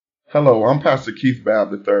Hello, I'm Pastor Keith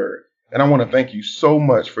Babb III, and I want to thank you so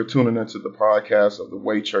much for tuning into the podcast of the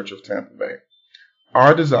Way Church of Tampa Bay.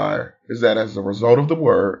 Our desire is that as a result of the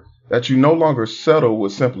word, that you no longer settle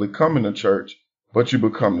with simply coming to church, but you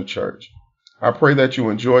become the church. I pray that you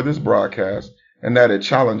enjoy this broadcast and that it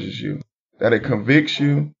challenges you, that it convicts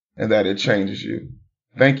you, and that it changes you.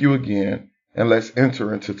 Thank you again, and let's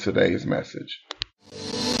enter into today's message.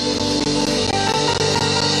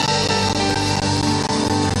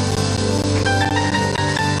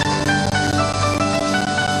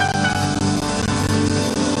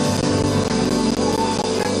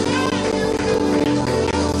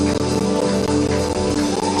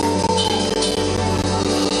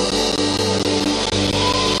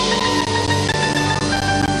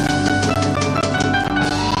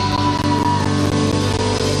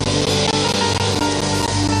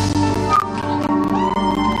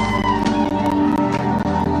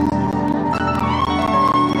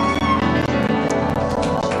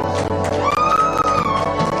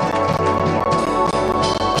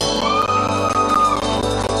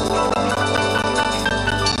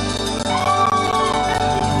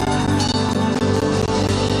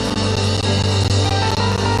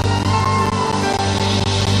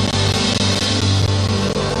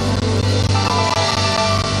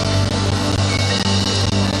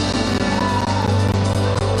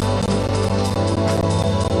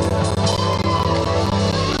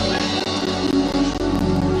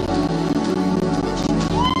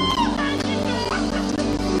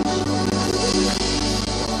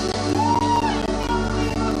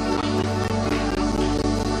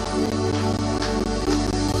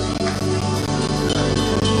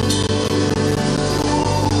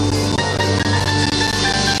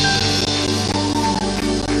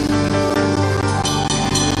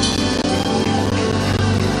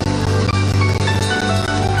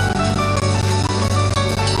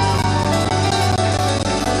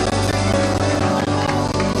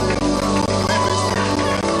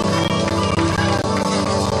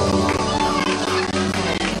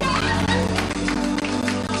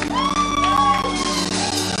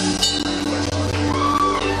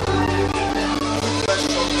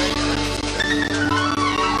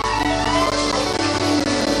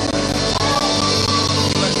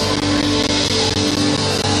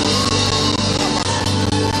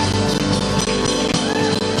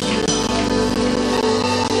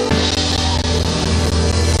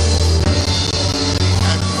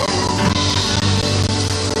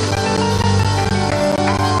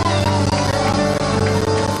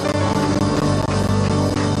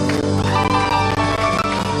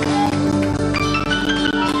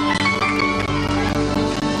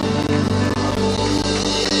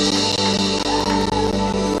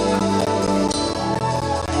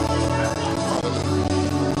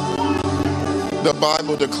 The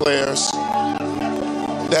Bible declares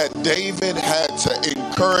that David had to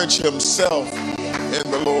encourage himself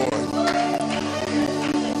in the Lord.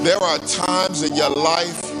 There are times in your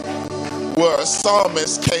life where a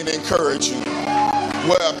psalmist can't encourage you,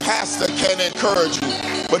 where a pastor can't encourage you,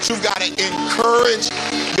 but you've got to encourage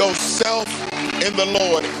yourself in the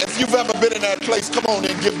Lord. If you've ever been in that place, come on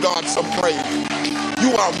and give God some praise.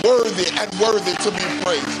 You are worthy and worthy to be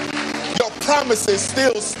praised. Your promises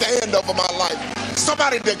still stand over my life.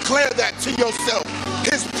 Somebody declare that to yourself.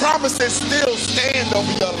 His promises still stand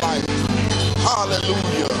over your life.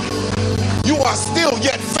 Hallelujah. You are still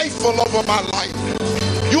yet faithful over my life.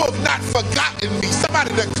 You have not forgotten me.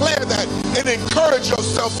 Somebody declare that and encourage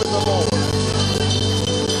yourself in the Lord.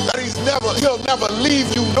 That he'll never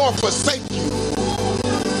leave you nor forsake you.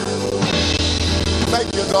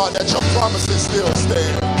 Thank you, God, that your promises still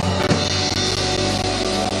stand.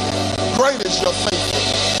 Great is your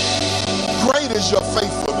faithfulness. Great is your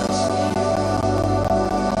faithfulness.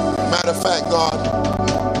 Matter of fact,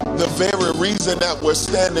 God, the very reason that we're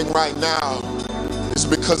standing right now is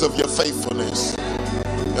because of your faithfulness.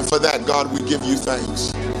 And for that, God, we give you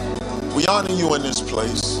thanks. We honor you in this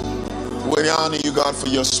place. We honor you, God, for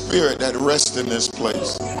your spirit that rests in this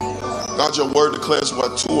place. God, your word declares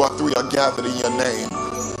where 2 or 3 are gathered in your name,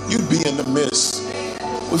 you'd be in the midst.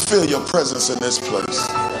 We feel your presence in this place.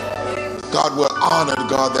 God, we're honored,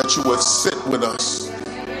 God, that you would sit with us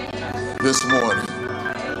this morning.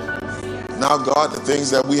 Now, God, the things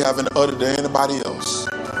that we haven't uttered to anybody else,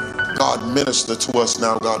 God, minister to us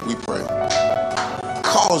now, God, we pray.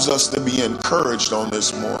 Cause us to be encouraged on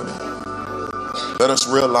this morning. Let us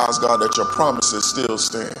realize, God, that your promises still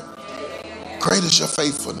stand. Great is your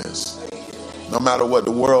faithfulness. No matter what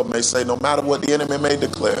the world may say, no matter what the enemy may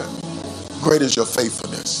declare, great is your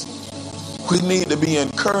faithfulness. We need to be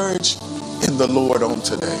encouraged in the Lord on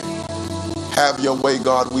today. Have your way,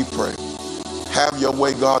 God, we pray. Have your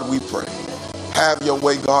way, God, we pray. Have your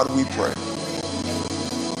way, God, we pray.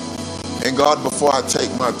 And God, before I take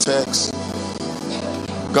my text,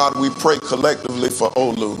 God, we pray collectively for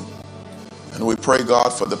Olu. And we pray, God,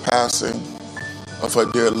 for the passing of her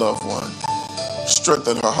dear loved one.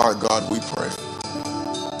 Strengthen her heart, God, we pray.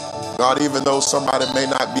 God, even though somebody may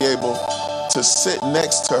not be able to sit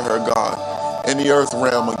next to her, God, in the earth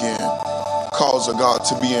realm again, cause her, God,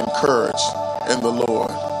 to be encouraged in the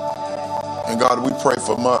Lord. And God, we pray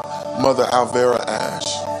for Mother Alvera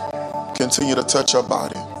Ash. Continue to touch her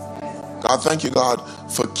body. God, thank you, God,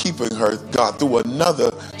 for keeping her, God, through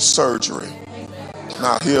another surgery.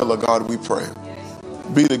 Now heal her, God, we pray.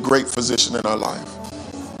 Be the great physician in her life.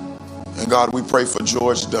 And God, we pray for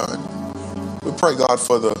George Dunn. We pray, God,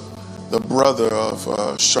 for the brother of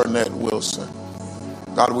Sharnette Wilson.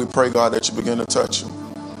 God, we pray, God, that you begin to touch him.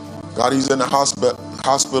 God, he's in the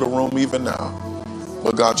hospital room even now.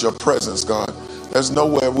 But God, your presence, God, there's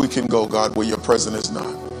nowhere we can go, God, where your presence is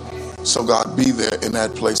not. So God, be there in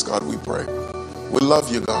that place, God, we pray. We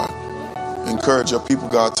love you, God. Encourage your people,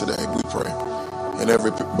 God, today, we pray. And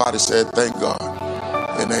everybody said, thank God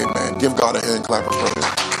and amen. Give God a hand clap of praise.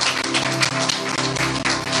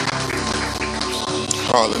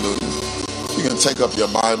 Hallelujah. You can take up your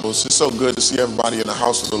Bibles. It's so good to see everybody in the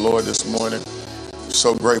house of the Lord this morning.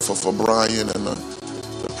 So grateful for Brian and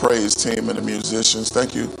the praise team and the musicians.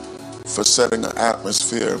 Thank you for setting an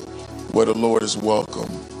atmosphere where the Lord is welcome.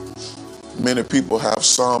 Many people have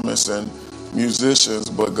psalmists and musicians,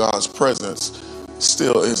 but God's presence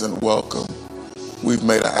still isn't welcome. We've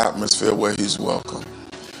made an atmosphere where he's welcome.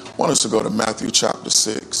 I want us to go to Matthew chapter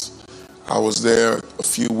 6. I was there a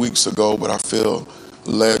few weeks ago, but I feel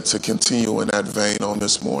led to continue in that vein on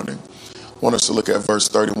this morning. I want us to look at verse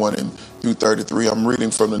 31 and through 33. I'm reading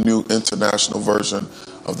from the New International Version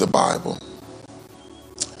of the Bible.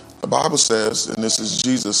 The Bible says, and this is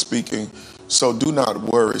Jesus speaking, so do not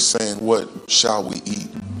worry, saying, what shall we eat?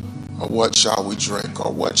 Or what shall we drink?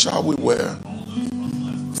 Or what shall we wear?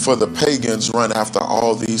 For the pagans run after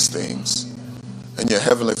all these things, and your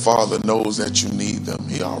heavenly Father knows that you need them.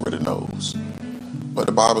 He already knows. But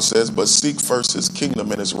the Bible says, but seek first his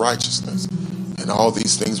kingdom and his righteousness, and all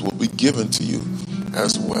these things will be given to you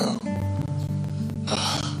as well.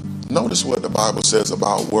 Notice what the Bible says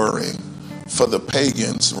about worrying. For the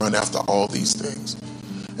pagans run after all these things,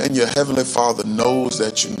 and your heavenly Father knows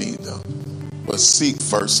that you need them. But seek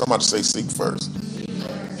first, somebody say seek first,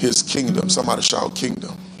 his kingdom, somebody shout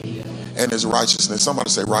kingdom, and his righteousness, somebody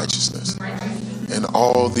say righteousness. And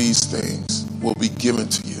all these things will be given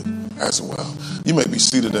to you as well. You may be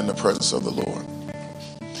seated in the presence of the Lord.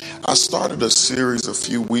 I started a series a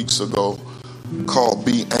few weeks ago called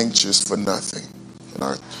Be Anxious for Nothing. And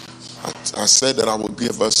I said that I would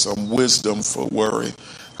give us some wisdom for worry.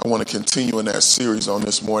 I want to continue in that series on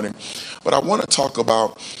this morning. But I want to talked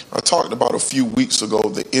about a few weeks ago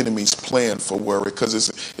the enemy's plan for worry, because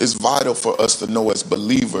it's vital for us to know as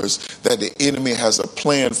believers that the enemy has a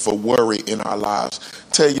plan for worry in our lives.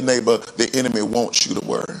 Tell your neighbor, the enemy wants you to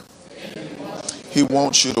worry. He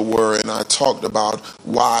wants you to worry, and I talked about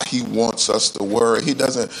why he wants us to worry. He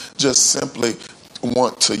doesn't just simply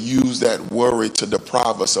want to use that worry to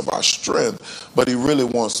deprive us of our strength, but he really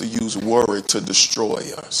wants to use worry to destroy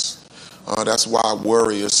us. That's why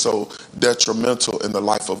worry is so detrimental in the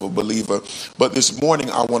life of a believer. But this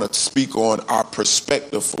morning I want to speak on our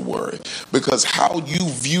perspective for worry, because how you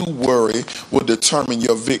view worry will determine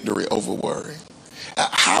your victory over worry.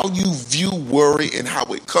 How you view worry and how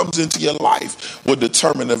it comes into your life will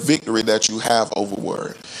determine the victory that you have over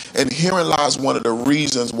worry. And herein lies one of the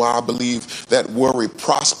reasons why I believe that worry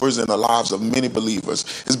prospers in the lives of many believers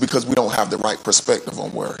is because we don't have the right perspective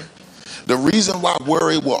on worry. The reason why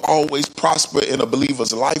worry will always prosper in a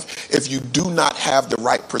believer's life if you do not have the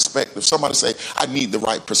right perspective. Somebody say, I need the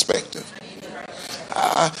right perspective.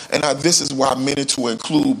 This is why many, to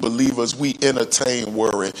include believers, we entertain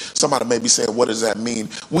worry. Somebody may be saying, what does that mean?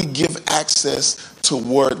 We give access to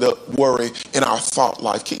worry in our thought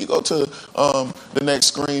life. Can you go to the next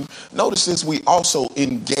screen? Notice this, we also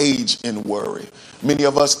engage in worry. Many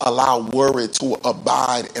of us allow worry to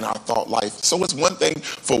abide in our thought life. So it's one thing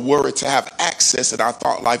for worry to have access in our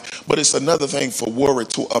thought life, but it's another thing for worry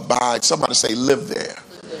to abide. Somebody say, live there.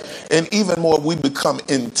 And even more, we become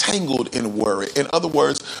entangled in worry. In other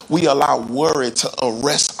words, we allow worry to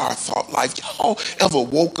arrest our thought life. Y'all ever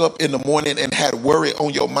woke up in the morning and had worry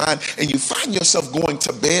on your mind and you find yourself going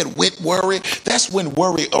to bed with worry? That's when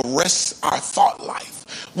worry arrests our thought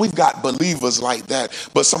life. We've got believers like that,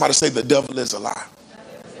 but somebody say the devil is a lie.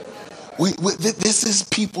 This is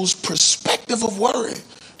people's perspective of worry.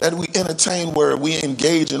 that we entertain worry, we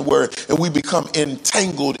engage in worry, and we become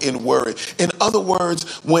entangled in worry. In other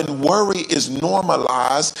words, when worry is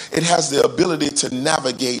normalized, it has the ability to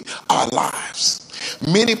navigate our lives.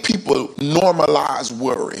 Many people normalize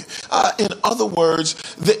worry. In other words,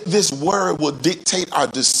 this worry will dictate our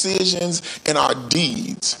decisions and our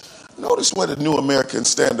deeds. Notice what the New American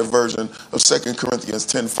Standard Version of 2 Corinthians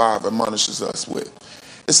 10:5 admonishes us with.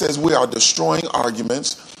 It says, we are destroying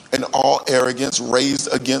arguments and all arrogance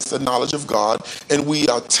raised against the knowledge of God, and we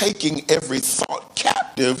are taking every thought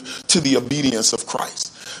captive to the obedience of Christ.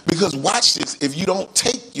 Because watch this, if you don't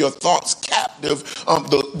take your thoughts captive,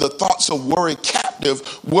 the thoughts of worry captive,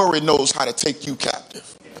 worry knows how to take you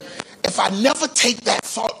captive. If I never take that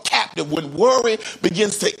thought captive, when worry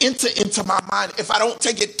begins to enter into my mind, if I don't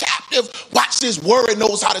take it captive, watch this, worry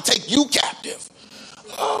knows how to take you captive.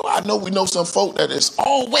 Oh, I know we know some folk that is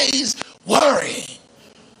always worrying.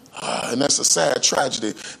 And that's a sad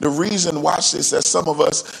tragedy. The reason, watch this, that some of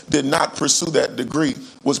us did not pursue that degree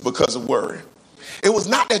was because of worry. It was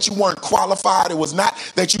not that you weren't qualified. It was not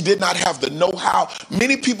that you did not have the know-how.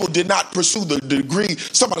 Many people did not pursue the degree,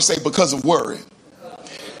 somebody say, because of worry.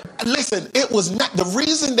 Listen, it was not the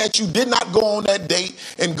reason that you did not go on that date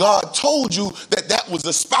and God told you that that was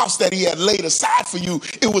the spouse that he had laid aside for you.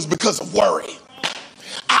 It was because of worry.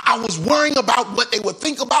 I was worrying about what they would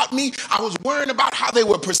think about me. I was worrying about how they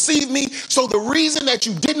would perceive me. So the reason that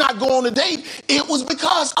you did not go on a date, it was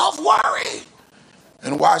because of worry.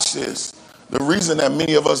 And watch this. The reason that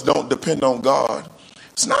many of us don't depend on God,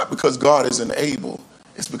 it's not because God isn't able.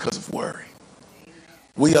 It's because of worry.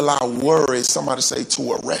 We allow worry, somebody say,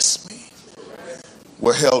 to arrest me.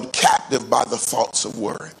 We're held captive by the thoughts of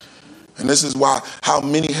worry. And this is why how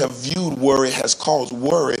many have viewed worry has caused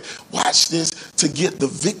worry, watch this, to get the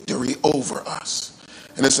victory over us.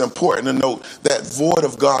 And it's important to note that void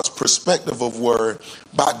of God's perspective of worry,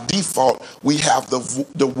 by default, we have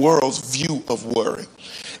the world's view of worry.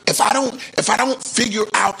 If I don't figure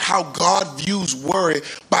out how God views worry,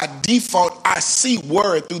 by default, I see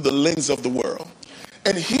worry through the lens of the world.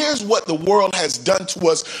 And here's what the world has done to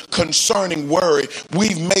us concerning worry.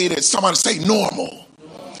 We've made it, somebody say, normal.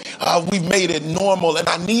 We've made it normal. And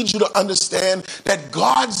I need you to understand that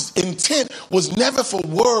God's intent was never for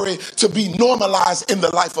worry to be normalized in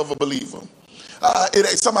the life of a believer.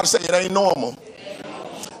 Somebody say it ain't normal.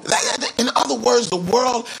 In other words, the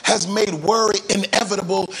world has made worry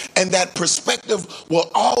inevitable, and that perspective will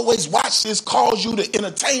always, watch this, cause you to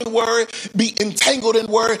entertain worry, be entangled in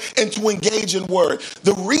worry, and to engage in worry.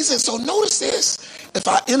 The reason, so notice this, if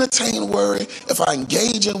I entertain worry, if I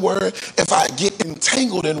engage in worry, if I get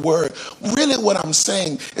entangled in worry, really what I'm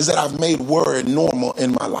saying is that I've made worry normal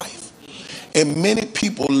in my life. And many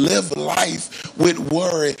people live life with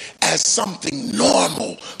worry as something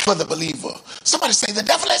normal for the believer. Somebody say, the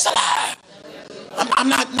devil is a lie.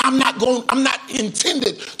 I'm not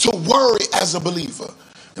intended to worry as a believer.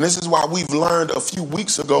 And this is why we've learned a few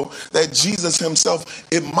weeks ago that Jesus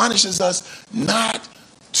himself admonishes us not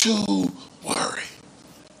to worry.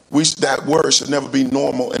 That worry should never be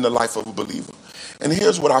normal in the life of a believer. And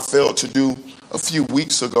here's what I failed to do a few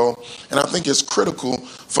weeks ago, and I think it's critical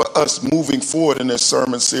for us moving forward in this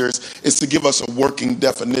sermon series, is to give us a working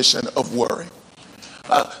definition of worry.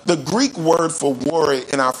 The Greek word for worry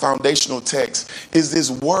in our foundational text is this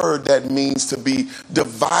word that means to be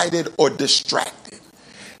divided or distracted.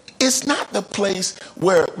 It's not the place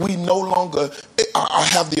where we no longer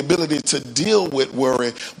have the ability to deal with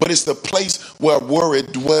worry, but it's the place where worry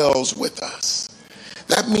dwells with us.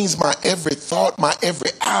 That means my every thought, my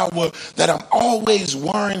every hour, that I'm always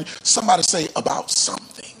worrying, somebody say, about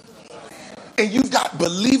something. And you've got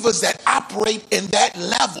believers that operate in that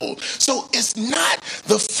level. So it's not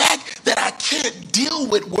the fact that I can't deal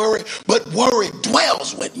with worry, but worry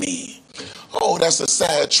dwells with me. Oh, that's a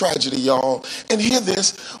sad tragedy, y'all. And hear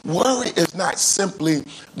this, worry is not simply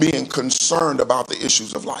being concerned about the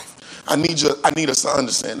issues of life. I need us to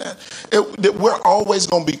understand that we're always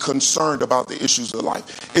going to be concerned about the issues of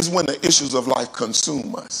life. It's when the issues of life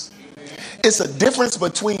consume us. It's a difference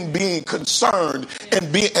between being concerned and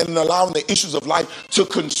allowing the issues of life to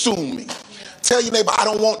consume me. Tell your neighbor, I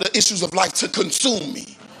don't want the issues of life to consume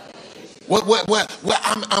me. Where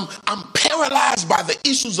I'm paralyzed by the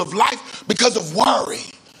issues of life because of worry.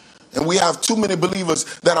 And we have too many believers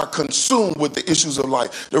that are consumed with the issues of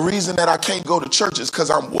life. The reason that I can't go to church is because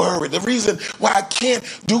I'm worried. The reason why I can't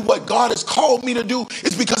do what God has called me to do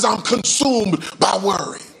is because I'm consumed by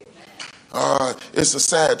worry. It's a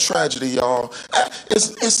sad tragedy, y'all.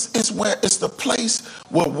 It's the place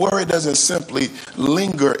where worry doesn't simply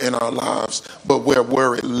linger in our lives, but where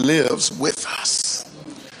worry lives with us.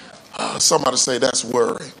 Somebody say that's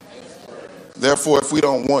worry. Therefore, if we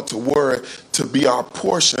don't want to worry to be our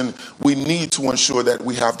portion, we need to ensure that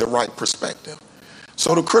we have the right perspective.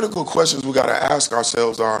 So the critical questions we got to ask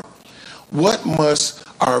ourselves are, what must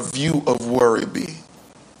our view of worry be?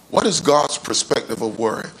 What is God's perspective of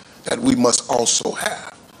worry that we must also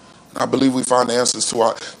have? And I believe we find the answers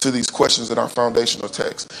to these questions in our foundational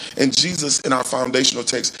text. And Jesus in our foundational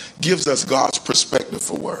text gives us God's perspective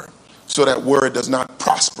for worry, so that worry does not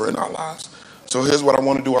prosper in our lives. So here's what I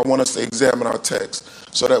want to do. I want us to examine our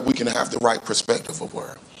text so that we can have the right perspective of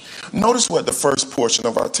worry. Notice what the first portion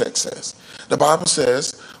of our text says. The Bible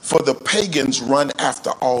says, for the pagans run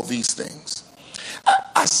after all these things.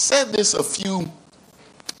 I said this a few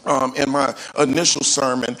in my initial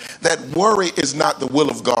sermon, that worry is not the will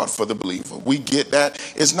of God for the believer. We get that.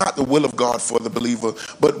 It's not the will of God for the believer.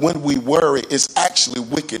 But when we worry, it's actually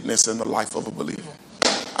wickedness in the life of a believer.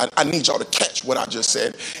 I need y'all to catch what I just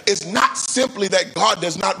said. It's not simply that God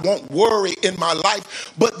does not want worry in my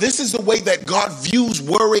life, but this is the way that God views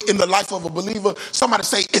worry in the life of a believer. Somebody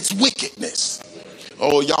say it's wickedness.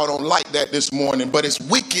 Oh, y'all don't like that this morning, but it's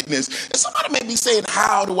wickedness. And somebody may be saying,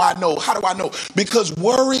 how do I know? How do I know? Because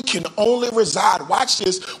worry can only reside, watch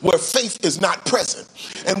this, where faith is not present.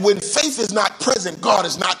 And when faith is not present, God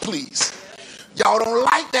is not pleased. Y'all don't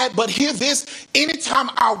like that, but hear this. Anytime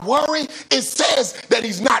I worry, it says that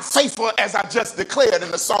he's not faithful, as I just declared in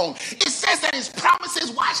the song. It says that his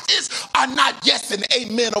promises, watch this, are not yes and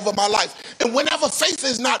amen over my life. And whenever faith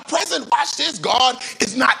is not present, watch this, God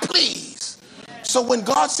is not pleased. So when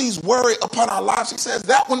God sees worry upon our lives, he says,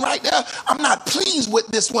 that one right there, I'm not pleased with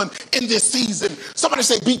this one in this season. Somebody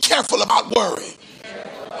say, be careful about worry.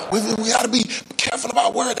 We got to be careful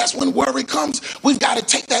about worry. That's when worry comes. We've got to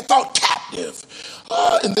take that thought captive.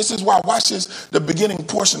 And this is why, watch this, the beginning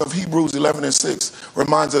portion of Hebrews 11:6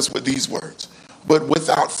 reminds us with these words. But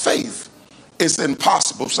without faith, it's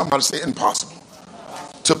impossible. Somebody say impossible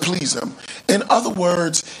to please him. In other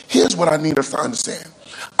words, here's what I need us to understand.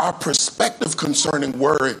 Our perspective concerning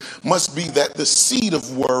worry must be that the seed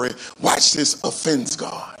of worry, watch this, offends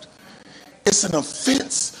God. It's an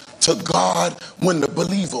offense to God when the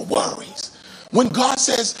believer worries. When God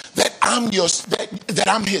says that I'm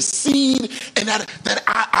his seed and that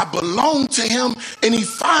I belong to him, and he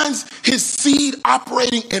finds his seed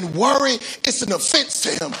operating in worry, it's an offense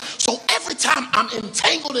to him. So every time I'm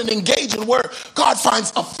entangled and engaged in worry, God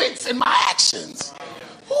finds offense in my actions.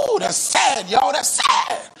 Oh, that's sad, y'all. That's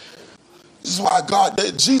sad. This is why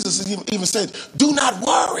Jesus even said, do not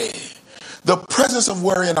worry. The presence of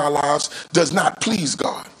worry in our lives does not please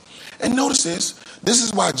God. And notice this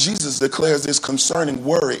is why Jesus declares this concerning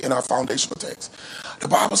worry in our foundational text. The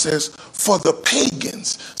Bible says, for the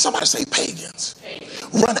pagans, somebody say pagans,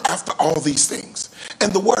 run after all these things.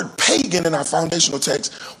 And the word pagan in our foundational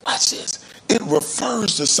text, watch this, it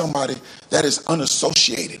refers to somebody that is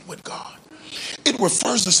unassociated with God. It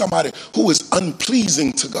refers to somebody who is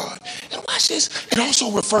unpleasing to God. And watch this, it also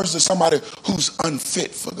refers to somebody who's unfit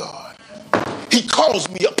for God. He calls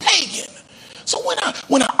me a pagan. So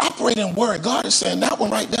when I operate in worry, God is saying that one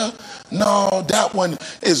right there, no, that one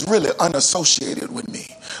is really unassociated with me.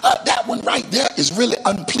 That one right there is really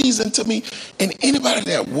unpleasing to me. And anybody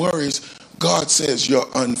that worries, God says you're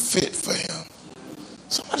unfit for him.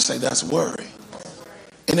 Somebody say that's worry.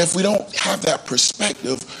 And if we don't have that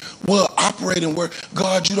perspective, we'll operate in worry.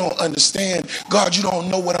 God, you don't understand. God, you don't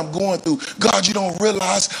know what I'm going through. God, you don't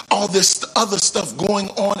realize all this other stuff going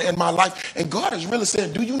on in my life. And God is really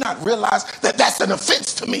saying, do you not realize that that's an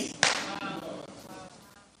offense to me?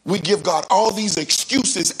 We give God all these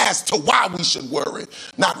excuses as to why we should worry,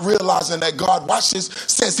 not realizing that God, watch this,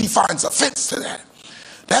 says he finds offense to that.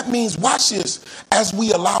 That means, watch this, as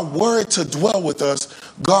we allow worry to dwell with us,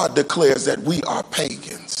 God declares that we are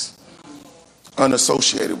pagans,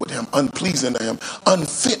 unassociated with him, unpleasing to him,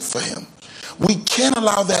 unfit for him. We can't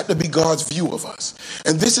allow that to be God's view of us.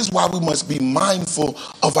 And this is why we must be mindful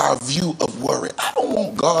of our view of worry. I don't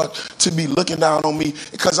want God to be looking down on me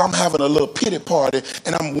because I'm having a little pity party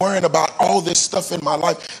and I'm worrying about all this stuff in my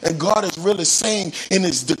life. And God is really saying and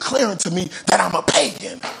is declaring to me that I'm a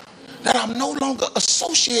pagan, that I'm no longer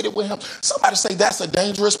associated with him. Somebody say that's a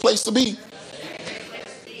dangerous place to be.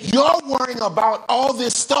 You're worrying about all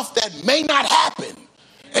this stuff that may not happen.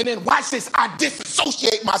 And then watch this, I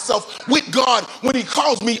disassociate myself with God when he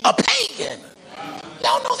calls me a pagan.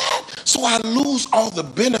 Y'all know that? So I lose all the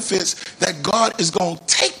benefits that God is going to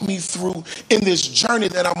take me through in this journey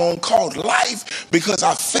that I'm on called life because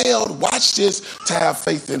I failed, watch this, to have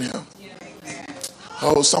faith in him.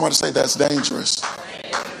 Oh, somebody say that's dangerous.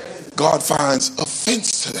 God finds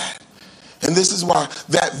offense to that. And And this is why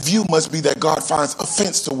that view must be that God finds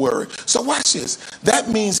offense to worry. So watch this. That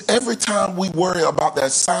means every time we worry about that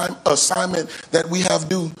assignment that we have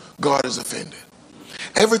due, God is offended.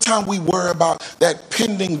 Every time we worry about that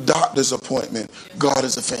pending doctor's appointment, God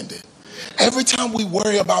is offended. Every time we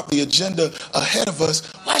worry about the agenda ahead of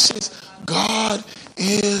us, watch this, God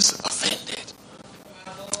is offended.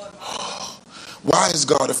 Why is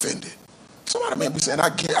God offended? Somebody may be saying,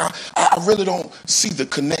 I really don't see the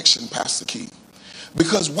connection, Pastor Keith.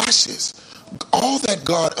 Because watch this. All that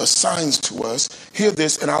God assigns to us, hear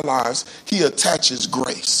this, in our lives, he attaches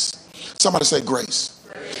grace. Somebody say grace.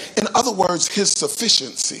 In other words, his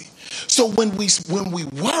sufficiency. So when we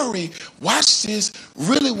worry, watch this,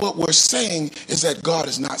 really what we're saying is that God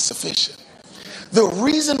is not sufficient. The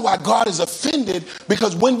reason why God is offended,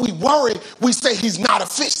 because when we worry, we say he's not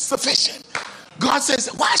sufficient. God says,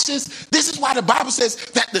 watch this. This is why the Bible says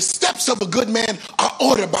that the steps of a good man are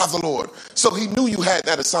ordered by the Lord. So he knew you had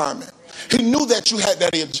that assignment. He knew that you had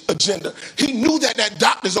that agenda. He knew that that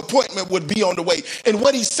doctor's appointment would be on the way. And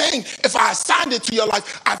what he's saying, if I assigned it to your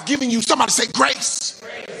life, I've given you, somebody say grace.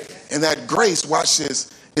 And that grace, watch this,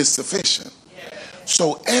 is sufficient.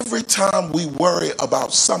 So every time we worry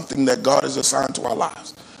about something that God has assigned to our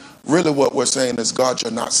lives, really what we're saying is, God,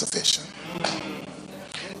 you're not sufficient.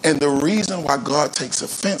 And the reason why God takes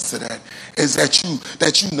offense to that is that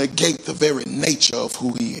you negate the very nature of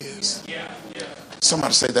who he is.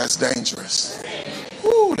 Somebody say that's dangerous.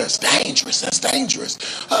 Ooh, that's dangerous. That's dangerous.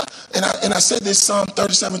 And I said this, Psalm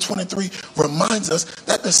 37:23 reminds us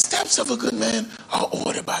that the steps of a good man are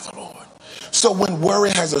ordered by the Lord. So when worry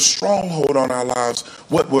has a stronghold on our lives,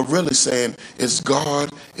 what we're really saying is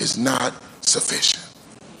God is not sufficient.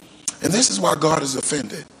 And this is why God is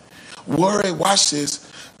offended. Worry, watch this,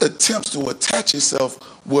 attempts to attach itself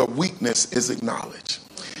where weakness is acknowledged.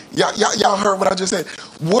 Y'all heard what I just said?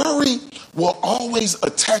 Worry will always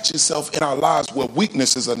attach itself in our lives where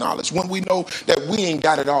weakness is acknowledged, when we know that we ain't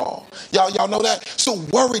got it all. Y'all know that? So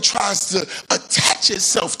worry tries to attach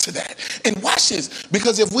itself to that. And watch this,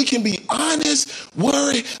 because if we can be honest,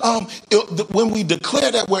 worry, when we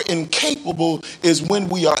declare that we're incapable is when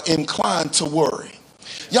we are inclined to worry.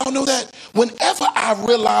 Y'all know that? Whenever I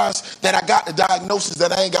realize that I got the diagnosis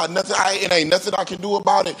that I ain't got nothing, it ain't nothing I can do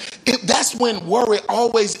about it, that's when worry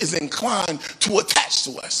always is inclined to attach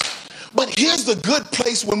to us. But here's the good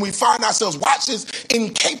place when we find ourselves, watch this,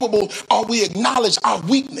 incapable, or we acknowledge our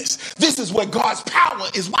weakness. This is where God's power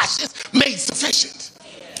is, watch this, made sufficient.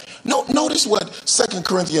 Notice what 2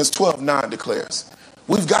 Corinthians 12:9 declares.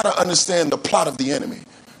 We've got to understand the plot of the enemy.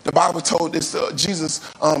 The Bible told this,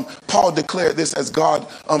 Paul declared this as God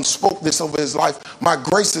spoke this over his life. My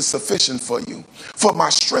grace is sufficient for you, for my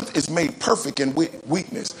strength is made perfect in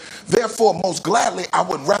weakness. Therefore, most gladly, I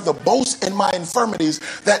would rather boast in my infirmities,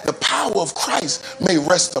 that the power of Christ may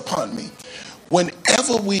rest upon me.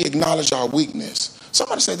 Whenever we acknowledge our weakness,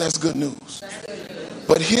 somebody say that's good news.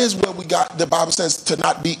 But here's where we got, the Bible says, to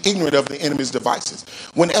not be ignorant of the enemy's devices.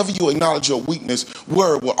 Whenever you acknowledge your weakness,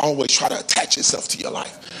 word will always try to attach itself to your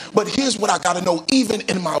life. But here's what I got to know, even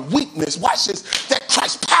in my weakness, watch this, that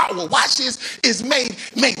Christ's power, watch this, is made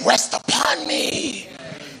rest upon me.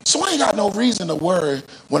 So I ain't got no reason to worry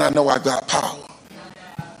when I know I got power.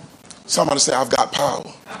 Somebody say, I've got power.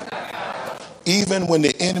 Even when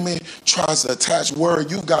the enemy tries to attach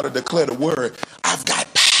word, you've got to declare the word, I've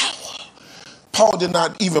got power. Paul did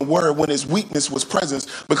not even worry when his weakness was present,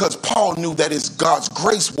 because Paul knew that God's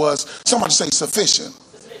grace was, somebody say, sufficient.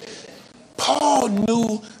 Paul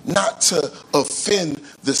knew not to offend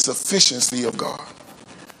the sufficiency of God.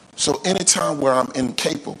 So anytime where I'm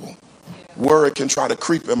incapable, worry can try to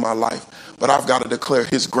creep in my life, but I've got to declare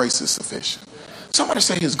his grace is sufficient. Somebody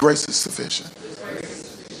say his grace is sufficient.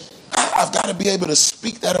 I've got to be able to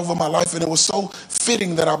speak that over my life. And it was so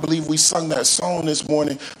fitting that I believe we sung that song this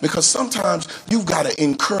morning, because sometimes you've got to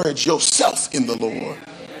encourage yourself in the Lord.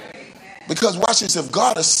 Because watch this, if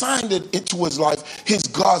God assigned it to his life,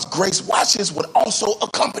 God's grace, watch this, would also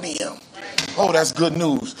accompany him. Oh, that's good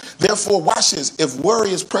news. Therefore, watch this, if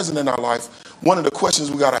worry is present in our life, one of the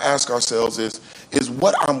questions we got to ask ourselves is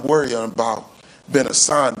what I'm worrying about been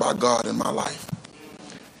assigned by God in my life?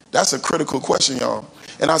 That's a critical question, y'all.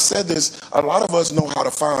 And I said this, a lot of us know how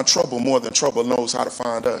to find trouble more than trouble knows how to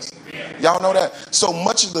find us. Y'all know that? So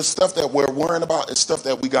much of the stuff that we're worrying about is stuff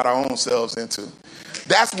that we got our own selves into.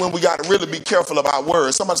 That's when we got to really be careful about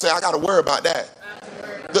worry. Somebody say, I got to worry about that.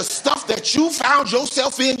 The stuff that you found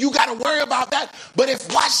yourself in, you got to worry about that. But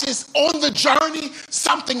if, watch this, on the journey,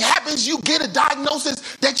 something happens, you get a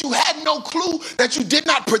diagnosis that you had no clue, that you did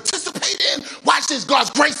not participate in, watch this,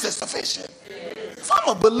 God's grace is sufficient. if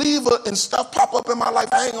I'm a believer and stuff pop up in my life,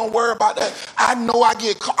 I ain't gonna worry about that. I know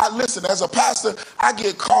listen, as a pastor, I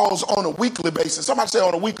get calls on a weekly basis. Somebody say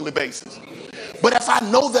on a weekly basis. But if I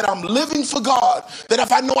know that I'm living for God, that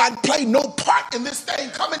if I know I play no part in this thing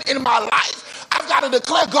coming in my life, I've got to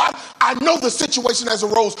declare, God, I know the situation has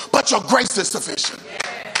arose, but your grace is sufficient.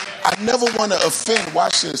 I never want to offend,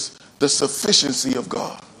 watch this, the sufficiency of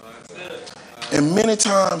God. And many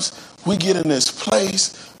times we get in this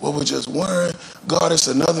place where we're just worrying, God, it's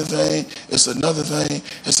another thing, it's another thing,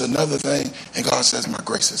 it's another thing. And God says, my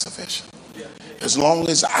grace is sufficient. As long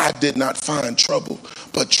as I did not find trouble,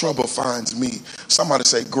 but trouble finds me. Somebody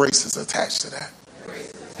say grace is attached to that.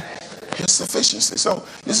 His sufficiency. So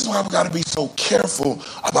this is why we got to be so careful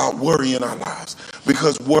about worry in our lives,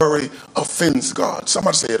 because worry offends God.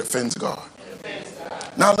 Somebody say it offends God.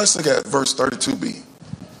 Now let's look at verse 32b.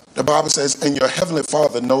 The Bible says, and your heavenly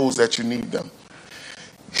Father knows that you need them.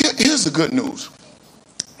 Here's the good news.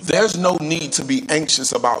 There's no need to be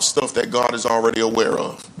anxious about stuff that God is already aware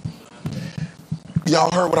of.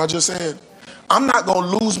 Y'all heard what I just said? I'm not going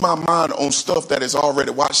to lose my mind on stuff that is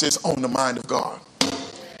already, watch this, on the mind of God.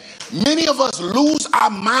 Many of us lose our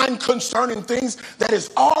mind concerning things that is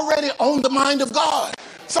already on the mind of God.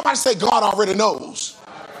 Somebody say, God already knows.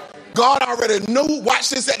 God already knew,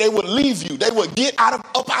 watch this, that they would leave you. They would get up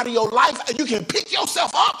out of your life, and you can pick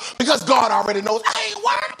yourself up because God already knows. I ain't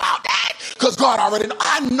worried about that because God already knows.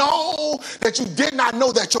 I know that you did not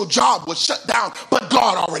know that your job was shut down, but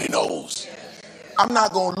God already knows. I'm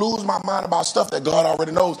not going to lose my mind about stuff that God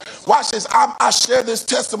already knows. Watch this. I share this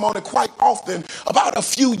testimony quite often. About a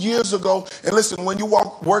few years ago, and listen, when you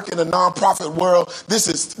work in the nonprofit world, this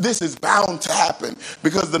is bound to happen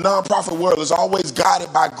because the nonprofit world is always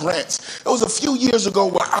guided by grants. It was a few years ago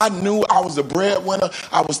where I knew I was the breadwinner.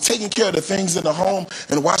 I was taking care of the things in the home,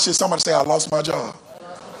 and watch this. Somebody say, I lost my job.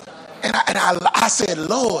 And I said,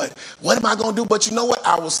 Lord, what am I going to do? But you know what?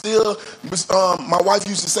 I was still, my wife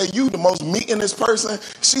used to say, you the most meetingest person.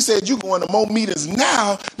 She said, you going to more meetings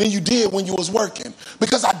now than you did when you was working.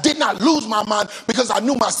 Because I did not lose my mind because I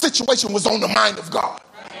knew my situation was on the mind of God.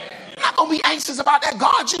 I'm not going to be anxious about that.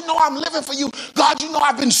 God, you know I'm living for you. God, you know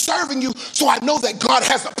I've been serving you. So I know that God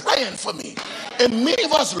has a plan for me. And many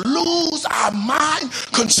of us lose our mind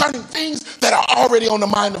concerning things that are already on the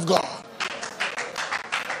mind of God.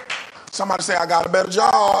 Somebody say, I got a better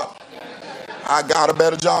job. I got a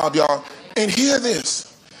better job, y'all. And hear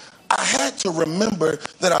this. I had to remember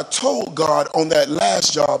that I told God on that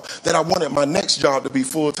last job that I wanted my next job to be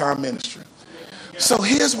full-time ministry. So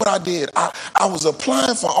here's what I did. I was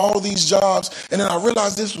applying for all these jobs, and then I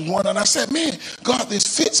realized this was one, and I said, man, God, this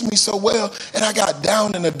fits me so well, and I got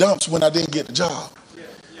down in the dumps when I didn't get the job.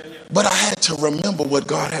 But I had to remember what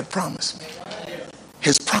God had promised me.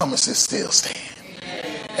 His promises still stand.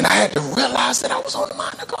 And I had to realize that I was on the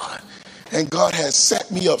mind of God. And God has set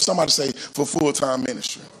me up, somebody say, for full-time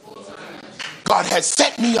ministry. God has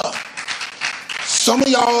set me up. Some of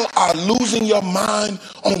y'all are losing your mind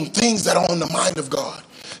on things that are on the mind of God.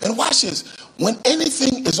 And watch this. When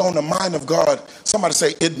anything is on the mind of God, somebody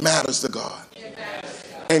say, it matters to God.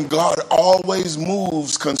 And God always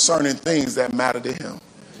moves concerning things that matter to him.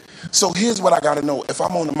 So here's what I got to know. If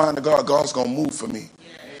I'm on the mind of God, God's going to move for me.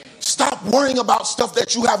 Stop worrying about stuff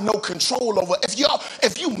that you have no control over.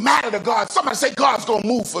 If you matter to God, somebody say, God's going to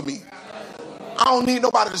move for me. I don't need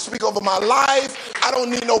nobody to speak over my life. I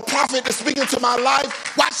don't need no prophet to speak into my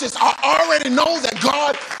life. Watch this. I already know that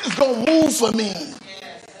God is going to move for me.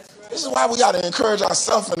 This is why we got to encourage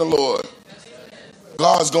ourselves in the Lord.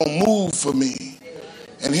 God's going to move for me.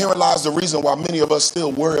 And herein lies the reason why many of us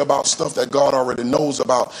still worry about stuff that God already knows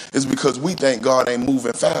about, is because we think God ain't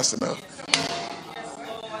moving fast enough.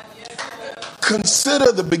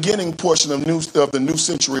 Consider the beginning portion of the New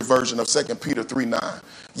Century Version of 2 Peter 3:9.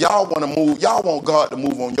 Y'all want to move. Y'all want God to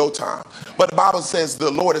move on your time. But the Bible says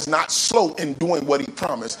the Lord is not slow in doing what he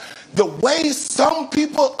promised. The way some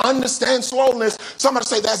people understand slowness, somebody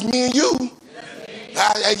say, that's me and you.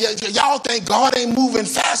 Y'all think God ain't moving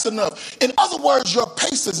fast enough. In other words, your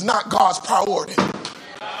pace is not God's priority.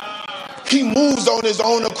 He moves on his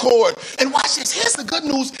own accord. And watch this. Here's the good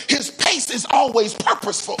news. His pace is always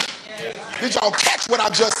purposeful. Did y'all catch what I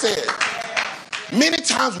just said? Many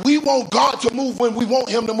times we want God to move when we want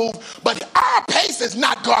him to move, but our pace is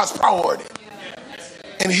not God's priority.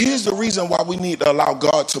 And here's the reason why we need to allow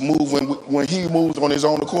God to move when he moves on his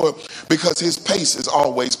own accord, because his pace is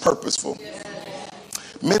always purposeful.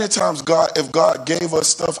 Many times, if God gave us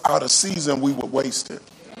stuff out of season, we would waste it.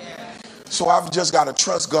 So I've just got to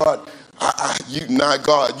trust God.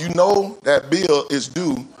 God, you know that bill is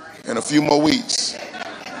due in a few more weeks.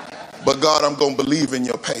 But God, I'm going to believe in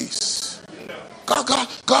your pace.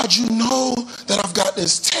 God, you know that I've got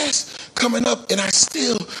this test coming up and I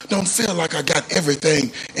still don't feel like I got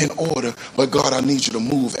everything in order. But God, I need you to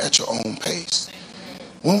move at your own pace.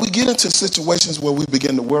 When we get into situations where we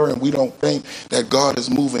begin to worry and we don't think that God is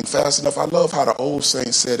moving fast enough, I love how the old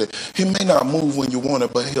saint said it. He may not move when you want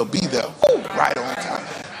it, but he'll be there right on time.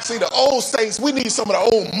 See, the old saints, we need some of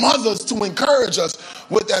the old mothers to encourage us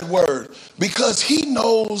with that word, because he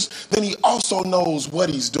knows, then he also knows what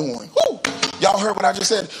he's doing. Woo! Y'all heard what I just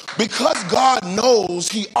said? Because God knows,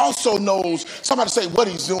 he also knows, somebody say, what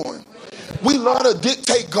he's doing. We love to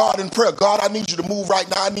dictate God in prayer. God, I need you to move right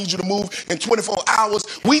now. I need you to move in 24 hours.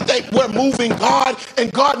 We think we're moving God,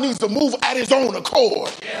 and God needs to move at his own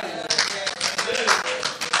accord.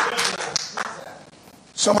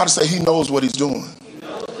 Somebody say he knows what he's doing.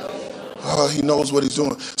 He knows what he's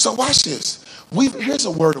doing. So watch this. Here's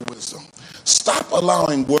a word of wisdom. Stop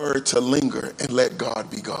allowing word to linger and let God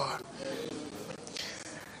be God.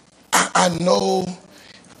 I know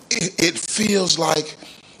it feels like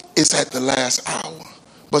it's at the last hour,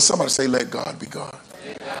 but somebody say, let God be God.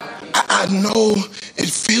 I know it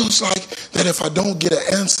feels like that if I don't get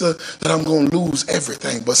an answer that I'm going to lose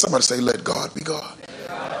everything, but somebody say, let God be God.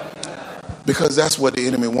 Because that's what the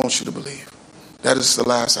enemy wants you to believe. That is the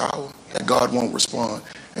last hour, that God won't respond.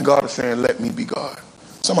 And God is saying, let me be God.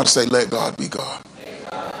 Somebody say, let God be God.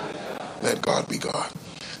 Let God be God.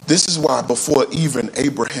 This is why before even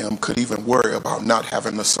Abraham could even worry about not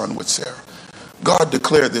having a son with Sarah, God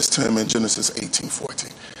declared this to him in Genesis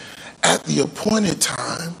 18:14. At the appointed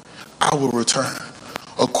time, I will return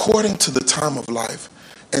according to the time of life,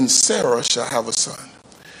 and Sarah shall have a son.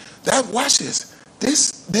 Watch this.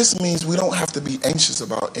 This means we don't have to be anxious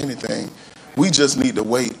about anything. We just need to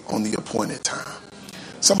wait on the appointed time.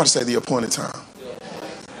 Somebody say the appointed time.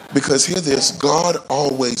 Because hear this, God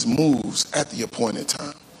always moves at the appointed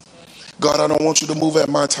time. God, I don't want you to move at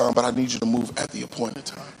my time, but I need you to move at the appointed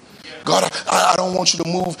time. God, I don't want you to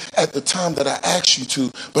move at the time that I asked you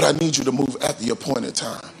to, but I need you to move at the appointed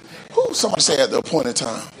time. Somebody say at the appointed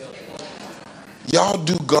time. Y'all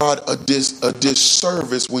do God a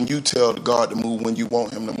disservice when you tell God to move when you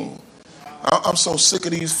want him to move. I'm so sick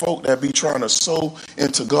of these folk that be trying to sow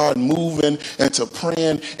into God moving, into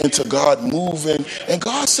praying, into God moving. And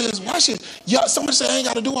God says, watch it. Yeah, somebody say, I ain't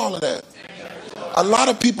got to do all of that. A lot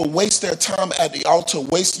of people waste their time at the altar,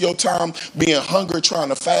 waste your time being hungry, trying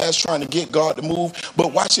to fast, trying to get God to move.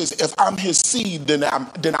 But watch this. If I'm his seed, then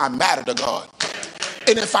I matter to God.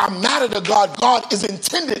 And if I matter to God, God is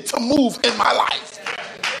intended to move in my life.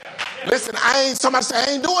 Listen, somebody say,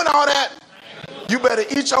 I ain't doing all that. You better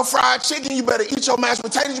eat your fried chicken. You better eat your mashed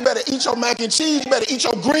potatoes. You better eat your mac and cheese. You better eat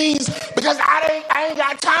your greens, because I ain't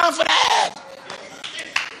got time for that.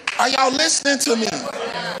 Are y'all listening to me?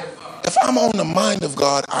 If I'm on the mind of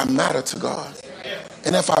God, I matter to God.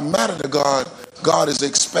 And if I matter to God, God is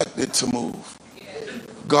expected to move.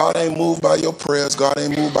 God ain't moved by your prayers. God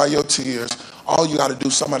ain't moved by your tears. All you got to do,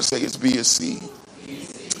 somebody say, is be a seed.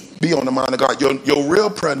 Be on the mind of God. Your real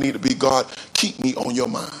prayer need to be, God, keep me on your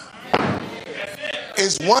mind.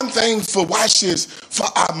 It's one thing for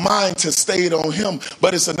our mind to stay on him,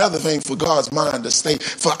 but it's another thing for God's mind to stay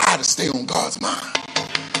on God's mind.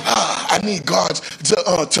 I need God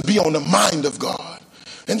to be on the mind of God.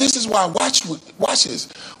 And this is why, watch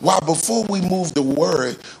this, why before we move the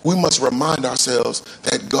word, we must remind ourselves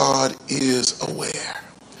that God is aware.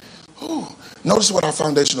 Notice what our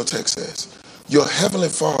foundational text says. Your heavenly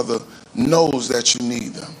Father knows that you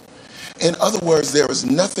need them. In other words, there is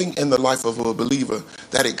nothing in the life of a believer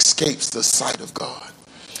that escapes the sight of God.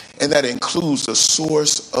 And that includes the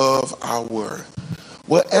source of our worry.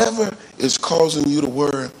 Whatever is causing you to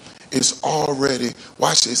worry is already,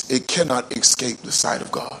 watch this, it cannot escape the sight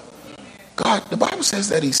of God. God, the Bible says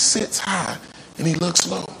that he sits high and he looks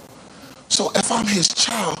low. So if I'm his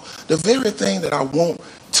child, the very thing that I want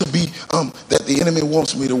to be, that the enemy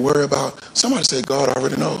wants me to worry about, somebody say, God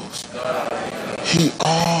already knows. He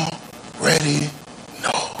already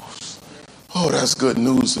knows. Oh, that's good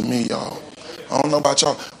news to me, y'all. I don't know about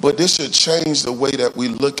y'all, but this should change the way that we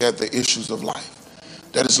look at the issues of life.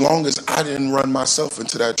 That as long as I didn't run myself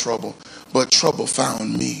into that trouble, but trouble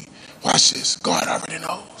found me. Watch this. God already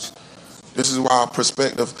knows. This is why our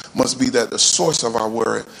perspective must be that the source of our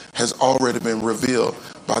worry has already been revealed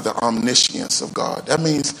by the omniscience of God. That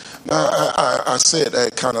means, I said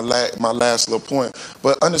that kind of my last little point,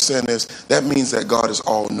 but understand this, that means that God is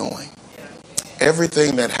all-knowing.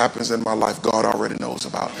 Everything that happens in my life, God already knows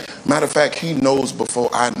about. Matter of fact, he knows before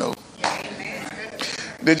I know.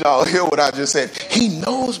 Did y'all hear what I just said? He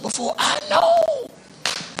knows before I know.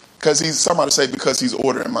 Because somebody say, because he's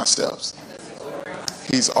ordering my steps.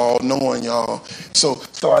 He's all knowing, y'all. So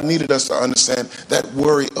I needed us to understand that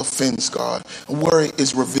worry offends God. Worry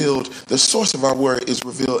is revealed, the source of our worry is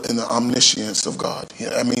revealed in the omniscience of God. Yeah,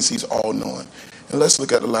 that means he's all knowing. And let's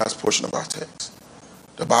look at the last portion of our text.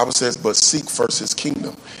 The Bible says, but seek first his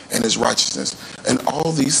kingdom and his righteousness, and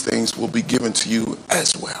all these things will be given to you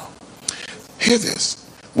as well. Hear this.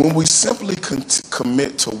 When we simply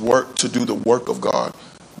commit to work, to do the work of God,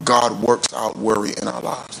 God works out worry in our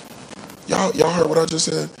lives. Y'all heard what I just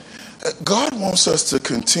said? God wants us to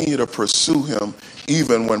continue to pursue him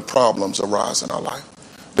even when problems arise in our life.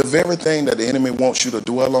 The very thing that the enemy wants you to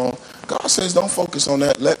dwell on, God says, don't focus on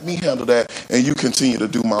that. Let me handle that, and you continue to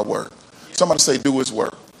do my work. Somebody say, do his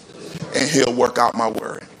work, and he'll work out my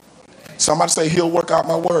worry. Somebody say, he'll work out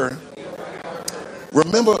my worry.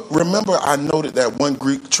 Remember, I noted that one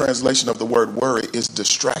Greek translation of the word worry is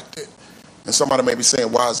distracted. And somebody may be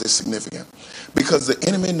saying, why is this significant? Because the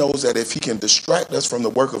enemy knows that if he can distract us from the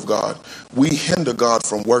work of God, we hinder God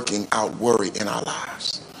from working out worry in our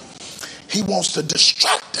lives. He wants to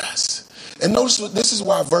distract us. And notice, this is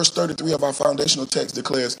why verse 33 of our foundational text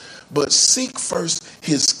declares, but seek first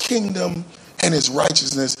his kingdom and his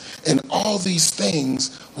righteousness, and all these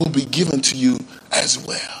things will be given to you as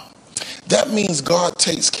well. That means God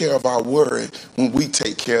takes care of our worry when we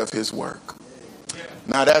take care of his work.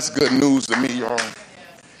 Now that's good news to me, y'all.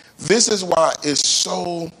 This is why it's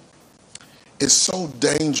so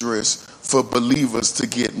dangerous for believers to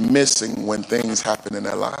get missing when things happen in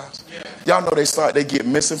their lives. Y'all know they get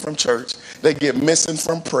missing from church. They get missing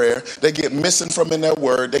from prayer. They get missing from in their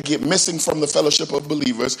word. They get missing from the fellowship of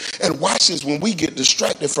believers. And watch this, when we get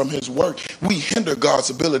distracted from his work, we hinder God's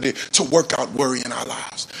ability to work out worry in our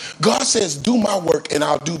lives. God says, do my work and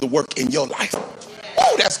I'll do the work in your life.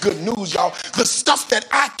 Oh, that's good news, y'all. The stuff that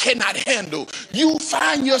I cannot handle, you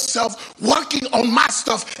find yourself working on my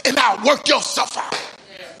stuff and I'll work your stuff out.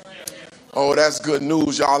 Oh, that's good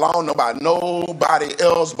news, y'all. I don't know about nobody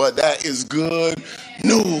else, but that is good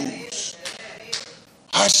news.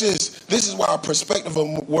 Watch this. This is why our perspective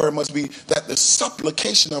of worry must be that the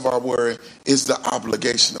supplication of our worry is the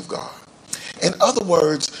obligation of God. In other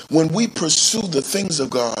words, when we pursue the things of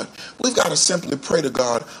God, we've got to simply pray to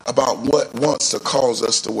God about what wants to cause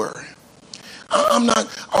us to worry.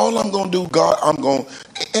 All I'm going to do, God,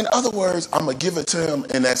 in other words, I'm going to give it to him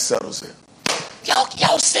and that settles it.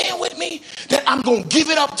 Y'all saying with me that I'm going to give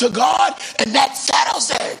it up to God and that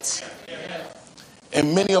settles it.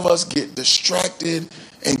 And many of us get distracted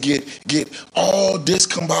and get all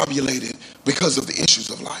discombobulated because of the issues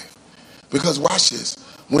of life. Because watch this.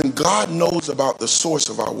 When God knows about the source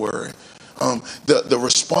of our worry, the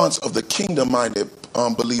response of the kingdom-minded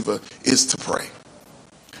believer is to pray.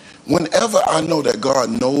 Whenever I know that God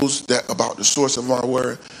knows that about the source of my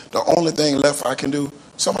worry, the only thing left I can do,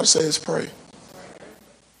 somebody say, is pray.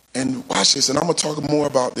 And watch this, and I'm going to talk more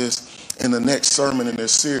about this in the next sermon in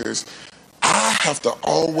this series. I have to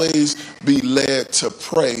always be led to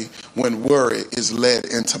pray when worry is led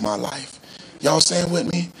into my life. Y'all saying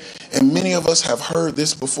with me? And many of us have heard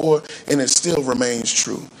this before, and it still remains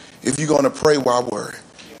true. If you're going to pray, why worry?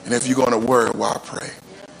 And if you're going to worry, why pray?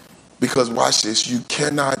 Because watch this, you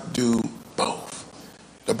cannot do both.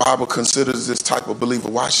 The Bible considers this type of believer,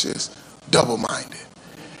 watch this, double-minded.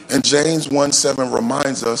 And James 1:7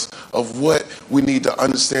 reminds us of what we need to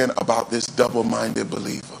understand about this double-minded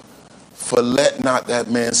believer. For let not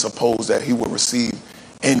that man suppose that he will receive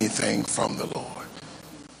anything from the Lord.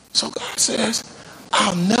 So God says,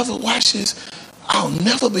 I'll never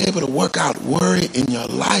be able to work out worry in your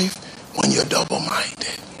life when you're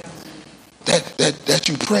double-minded. That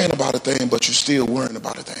you're praying about a thing, but you're still worrying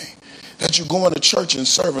about a thing. That you're going to church and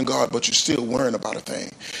serving God, but you're still worrying about a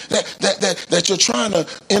thing. That you're trying to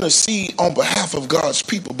intercede on behalf of God's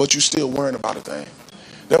people, but you're still worrying about a thing.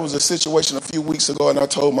 There was a situation a few weeks ago, and I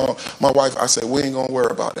told my wife, I said, we ain't going to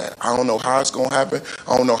worry about that. I don't know how it's going to happen.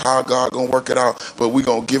 I don't know how God going to work it out, but we're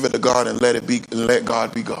going to give it to God and let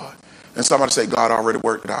God be God. And somebody say, God already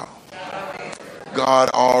worked it out. God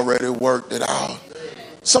already worked it out.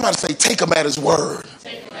 Somebody say, take him at his word.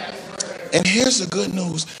 And here's the good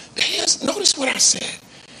news. Notice what I said.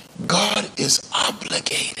 God is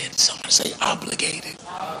obligated. Somebody say obligated.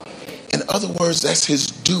 In other words, that's his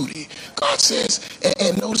duty. God says,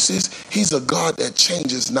 and notice this, he's a God that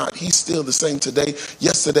changes not. He's still the same today,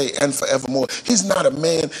 yesterday, and forevermore. He's not a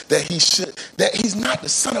man he's not the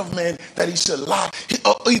son of man that he should lie,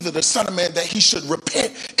 or either the son of man that he should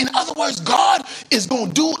repent. In other words, God is going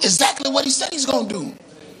to do exactly what he said he's going to do.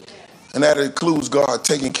 And that includes God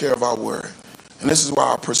taking care of our worry. And this is why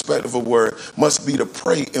our perspective of worry must be to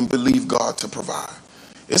pray and believe God to provide.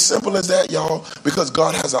 It's simple as that, y'all, because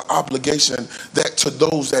God has an obligation that to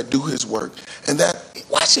those that do his work. And that,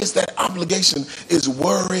 watch this, that obligation is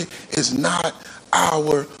worry is not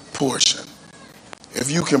our portion. If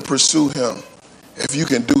you can pursue him, if you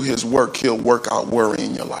can do his work, he'll work out worry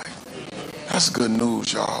in your life. That's good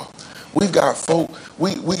news, y'all. We've got folk,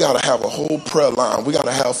 we got to have a whole prayer line. We got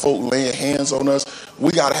to have folk laying hands on us.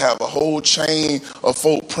 We got to have a whole chain of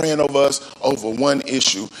folk praying over us over one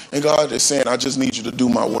issue. And God is saying, I just need you to do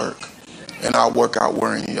my work, and I'll work out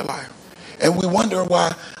worry in your life. And we wonder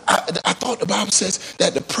why. I thought the Bible says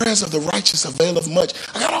that the prayers of the righteous availeth much.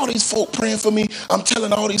 I got all these folk praying for me. I'm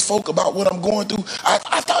telling all these folk about what I'm going through.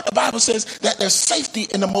 I thought the Bible says that there's safety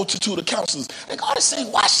in the multitude of counselors. And God is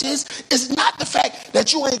saying, watch this. It's not the fact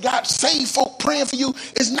that you ain't got saved folk praying for you.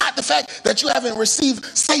 It's not the fact that you haven't received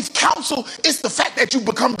safe counsel. It's the fact that you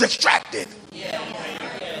become distracted.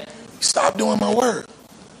 Stop doing my work.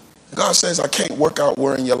 God says, I can't work out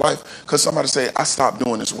worry in your life because somebody say, I stopped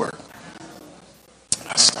doing this work.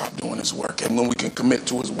 I stopped doing his work. And when we can commit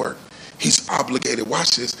to his work, he's obligated,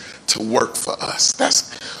 watch this, to work for us.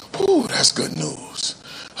 That's good news.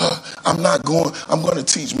 I'm going to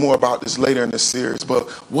teach more about this later in the series, but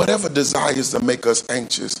whatever desires to make us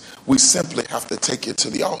anxious, we simply have to take it to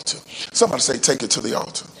the altar. Somebody say, take it to the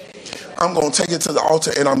altar. I'm going to take it to the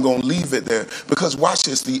altar and I'm going to leave it there. Because watch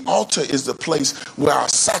this, the altar is the place where our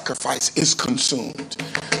sacrifice is consumed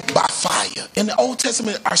by fire. In the Old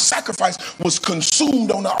Testament, our sacrifice was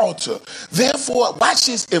consumed on the altar. Therefore, watch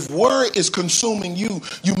this, if worry is consuming you,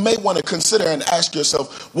 you may want to consider and ask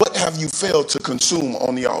yourself, what have you failed to consume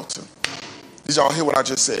on the altar? Did y'all hear what I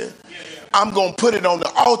just said? I'm going to put it on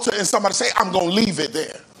the altar, and somebody say, I'm going to leave it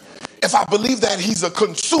there. If I believe that he's a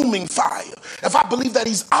consuming fire, if I believe that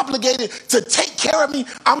he's obligated to take care of me,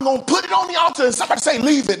 I'm going to put it on the altar, and somebody say,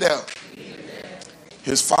 leave it there.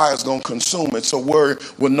 His fire is going to consume it, so worry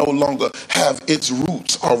will no longer have its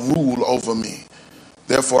roots or rule over me.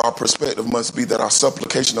 Therefore, our perspective must be that our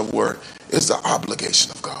supplication of worry is the obligation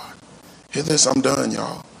of God. Hear this, I'm done,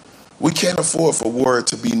 y'all. We can't afford for worry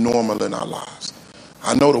to be normal in our lives.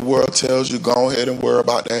 I know the world tells you, go ahead and worry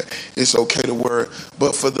about that. It's okay to worry.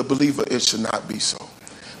 But for the believer, it should not be so.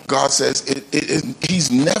 God says he's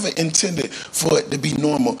never intended for it to be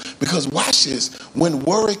normal. Because watch this, when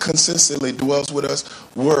worry consistently dwells with us,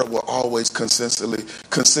 worry will always consistently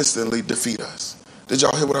defeat us. Did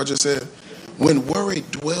y'all hear what I just said? When worry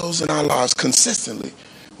dwells in our lives consistently,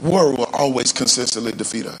 worry will always consistently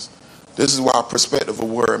defeat us. This is why our perspective of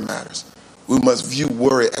worry matters. We must view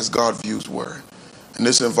worry as God views worry. And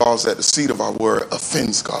this involves that the seed of our worry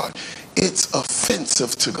offends God. It's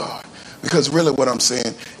offensive to God. Because really what I'm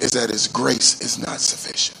saying is that his grace is not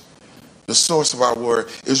sufficient. The source of our worry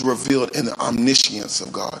is revealed in the omniscience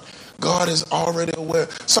of God. God is already aware.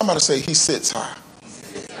 Somebody say he sits high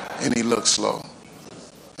and he looks low.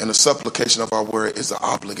 And the supplication of our worry is the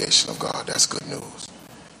obligation of God. That's good news.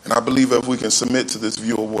 And I believe if we can submit to this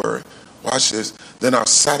view of worry, watch this, then our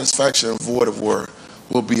satisfaction void of worry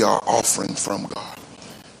will be our offering from God.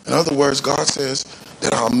 In other words, God says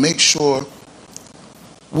that I'll make sure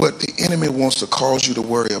what the enemy wants to cause you to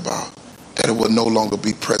worry about, that it will no longer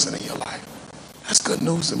be present in your life. That's good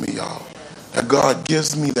news to me, y'all. That God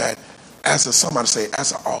gives me that as somebody say,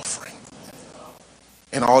 as an offering.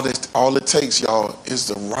 And all it takes, y'all, is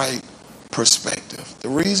the right perspective. The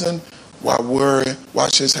reason why worry,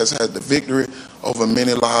 watch this, has had the victory over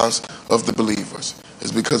many lives of the believers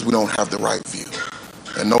is because we don't have the right view.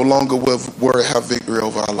 And no longer will worry have victory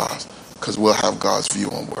over our lives because we'll have God's view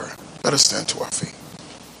on worry. Let us stand to our feet.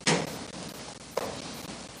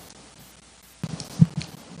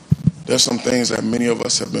 There's some things that many of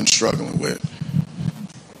us have been struggling with.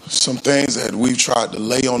 Some things that we've tried to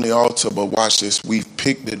lay on the altar, but watch this, we've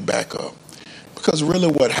picked it back up. Because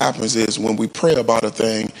really what happens is when we pray about a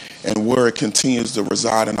thing and worry continues to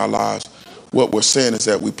reside in our lives, what we're saying is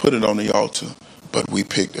that we put it on the altar, but we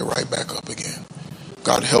picked it right back up again.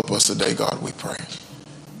 God, help us today, God, we pray.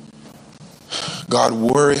 God,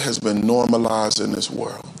 worry has been normalized in this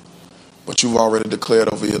world, but you've already declared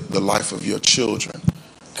over the life of your children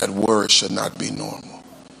that worry should not be normal.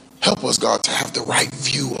 Help us, God, to have the right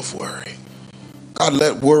view of worry. God,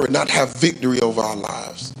 let worry not have victory over our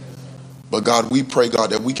lives. But God, we pray, God,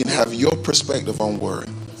 that we can have your perspective on worry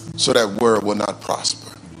so that worry will not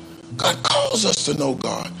prosper. God, cause us to know,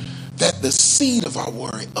 God, that the seed of our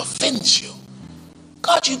worry offends you.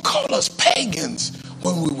 God, you call us pagans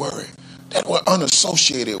when we worry, that we're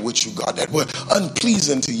unassociated with you, God, that we're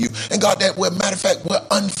unpleasing to you. And God, that we're, matter of fact, we're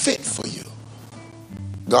unfit for you.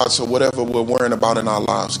 God, so whatever we're worrying about in our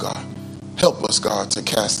lives, God, help us, God, to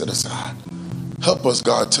cast it aside. Help us,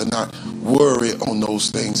 God, to not worry on those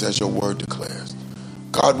things as your word declares.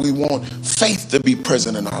 God, we want faith to be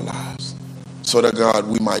present in our lives so that, God,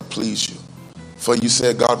 we might please you. For you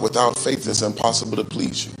said, God, without faith it's impossible to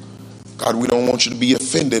please you. God, we don't want you to be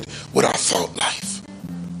offended with our thought life.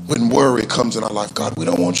 When worry comes in our life, God, we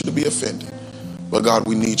don't want you to be offended. But God,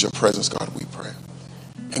 we need your presence, God, we pray.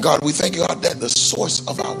 And God, we thank you, God, that the source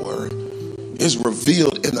of our worry is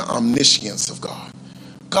revealed in the omniscience of God.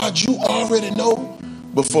 God, you already know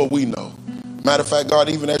before we know. Matter of fact, God,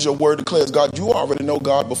 even as your word declares, God, you already know,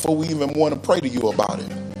 God, before we even want to pray to you about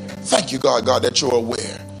it. Thank you, God, that you're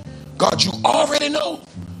aware. God, you already know.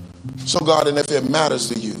 So, God, and if it matters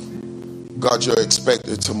to you, God, you're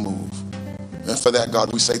expected to move. And for that,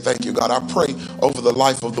 God, we say thank you, God. I pray over the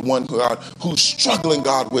life of the one, God, who's struggling,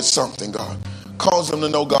 God, with something, God. Cause them to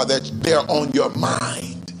know, God, that they're on your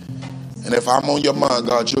mind. And if I'm on your mind,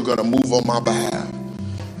 God, you're going to move on my behalf.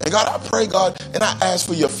 And God, I pray, God, and I ask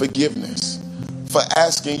for your forgiveness for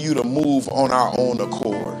asking you to move on our own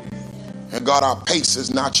accord. And God, our pace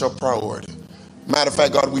is not your priority. Matter of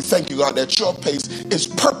fact, God, we thank you, God, that your pace is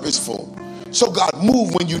purposeful. So, God,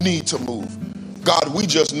 move when you need to move. God, we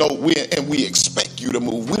just know we expect you to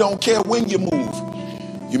move. We don't care when you move.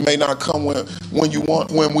 You may not come when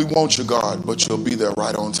we want you, God, but you'll be there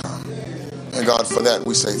right on time. And God, for that,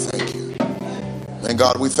 we say thank you. And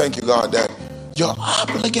God, we thank you, God, that you're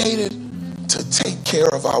obligated to take care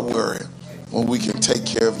of our worry when we can take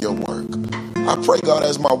care of your work. I pray, God,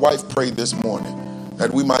 as my wife prayed this morning,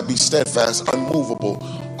 that we might be steadfast, unmovable,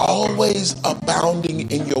 always abounding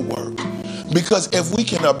in your work. Because if we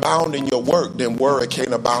can abound in your work, then worry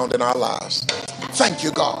can't abound in our lives. Thank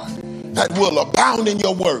you, God, that we'll abound in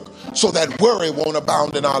your work so that worry won't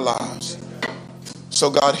abound in our lives. So,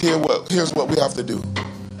 God, here's what we have to do.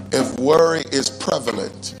 If worry is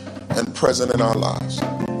prevalent and present in our lives,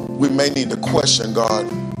 we may need to question, God,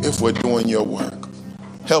 if we're doing your work.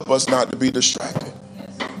 Help us not to be distracted.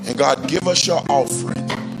 And God, give us your offering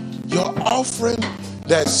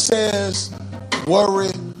that says worry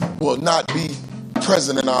will not be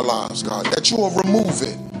present in our lives, God, that you will remove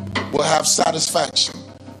it. We'll have satisfaction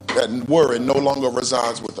that worry no longer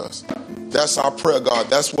resides with us. That's our prayer, God.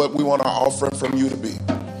 That's what we want our offering from you to be.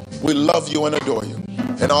 We love you and adore you.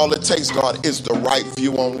 And all it takes, God, is the right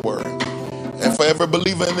view on worry. And for every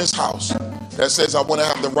believer in this house that says, I want to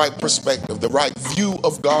have the right perspective, the right view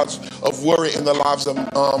of worry in the lives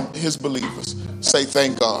of his believers, say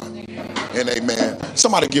thank God and amen.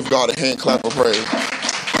 Somebody give God a hand clap of praise.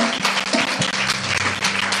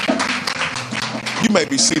 You may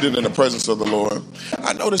be seated in the presence of the Lord.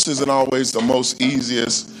 I know this isn't always the most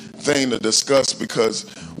easiest thing to discuss because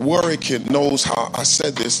worry knows how I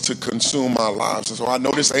said this to consume our lives. And so I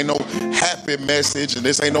know this ain't no happy message and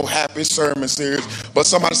this ain't no happy sermon series, but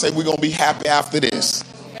somebody say we're going to be happy after this.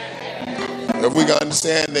 If we can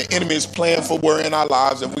understand the enemy is playing for worry in our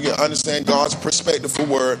lives, if we can understand God's perspective for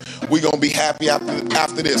worry, we're going to be happy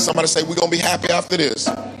after this. Somebody say we're going to be happy after this.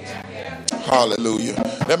 Hallelujah.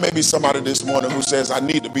 There may be somebody this morning who says, I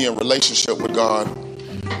need to be in relationship with God.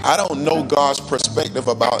 I don't know God's perspective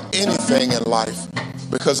about anything in life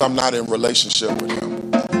because I'm not in relationship with him.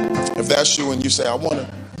 If that's you and you say, I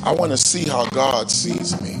want to see how God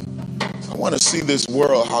sees me. I want to see this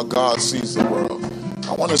world how God sees the world.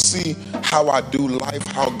 I want to see how I do life,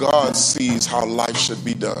 how God sees how life should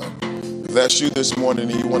be done. If that's you this morning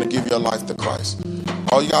and you want to give your life to Christ,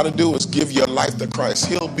 all you got to do is give your life to Christ.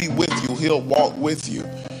 He'll be with you. He'll walk with you.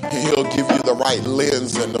 He'll give you the right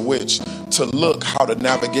lens in which to look how to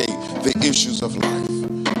navigate the issues of life.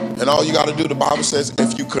 And all you got to do, the Bible says,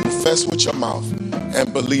 if you confess with your mouth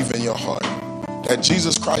and believe in your heart that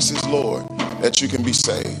Jesus Christ is Lord, that you can be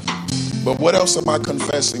saved. But what else am I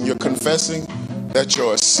confessing? You're confessing that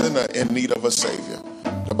you're a sinner in need of a Savior.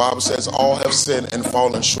 The Bible says all have sinned and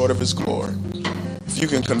fallen short of his glory. If you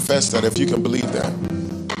can confess that, if you can believe that,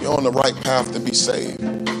 you're on the right path to be saved.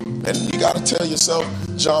 And you got to tell yourself,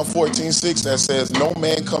 John 14:6, that says, no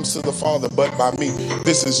man comes to the Father but by me.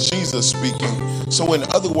 This is Jesus speaking. So in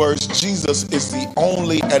other words, Jesus is the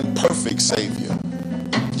only and perfect Savior.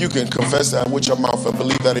 You can confess that with your mouth and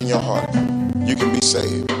believe that in your heart. You can be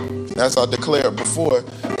saved. As I declared before,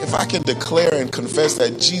 if I can declare and confess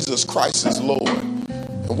that Jesus Christ is Lord,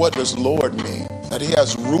 and what does Lord mean? That he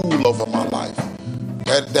has rule over my life.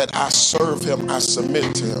 That I serve him, I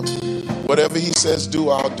submit to him. Whatever he says do,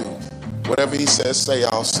 I'll do. Whatever he says say,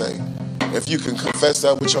 I'll say. If you can confess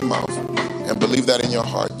that with your mouth and believe that in your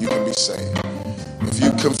heart, you can be saved. If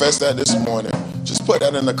you confess that this morning, just put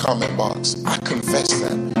that in the comment box. I confess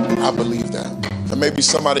that. I believe that. There may be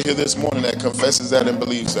somebody here this morning that confesses that and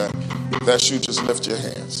believes that. If that's you, just lift your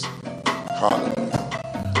hands.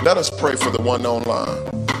 Hallelujah. Let us pray for the one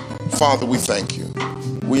online. Father, we thank you.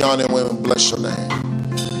 We honor and we bless your name.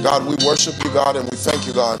 God, we worship you, God, and we thank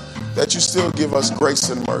you, God, that you still give us grace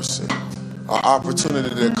and mercy, our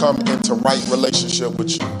opportunity to come into right relationship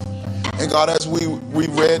with you. And God, as we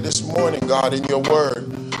read this morning, God, in your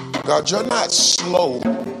word, God, you're not slow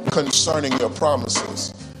concerning your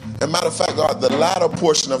promises. As a matter of fact, God, the latter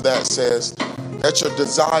portion of that says that your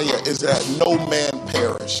desire is that no man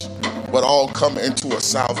perish, but all come into a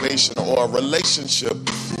salvation or a relationship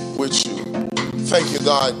with you. Thank you,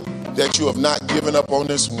 God, that you have not given up on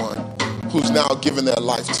this one who's now given their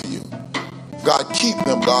life to you. God, keep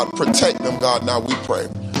them, God. Protect them, God, now we pray.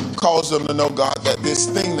 Cause them to know, God, that this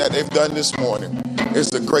thing that they've done this morning is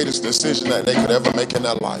the greatest decision that they could ever make in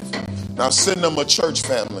their life. Now send them a church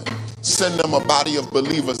family. Send them a body of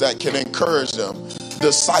believers that can encourage them,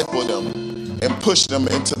 disciple them, and push them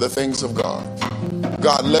into the things of God.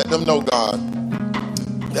 God, let them know, God,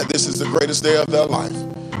 that this is the greatest day of their life.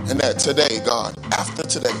 And that today, God, after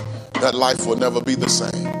today, that life will never be the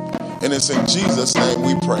same. And it's in Jesus' name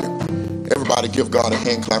we pray. Everybody give God a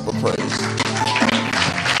hand clap of praise.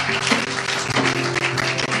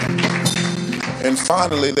 And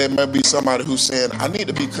finally, there may be somebody who's saying, I need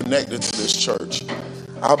to be connected to this church.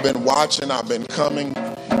 I've been watching, I've been coming,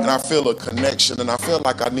 and I feel a connection, and I feel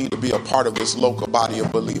like I need to be a part of this local body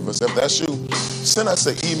of believers. If that's you, send us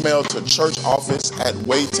an email to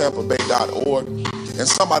churchoffice@waytampabay.org, and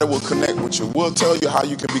somebody will connect with you. We'll tell you how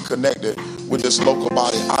you can be connected with this local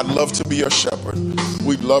body. I'd love to be your shepherd.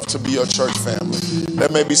 We'd love to be your church family. There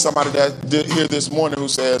may be somebody that did here this morning who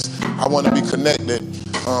says, I want to be connected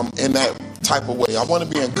in that type of way. I want to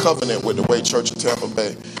be in covenant with the Way Church of Tampa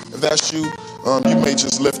Bay. If that's you, you may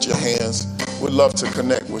just lift your hands. We'd love to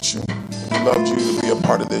connect with you. We'd love you to be a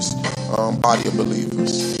part of this body of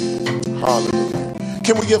believers. Hallelujah.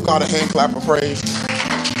 Can we give God a hand clap of praise?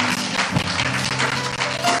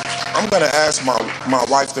 I'm going to ask my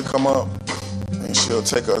wife to come up, and she'll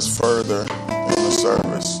take us further in the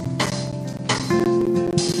service.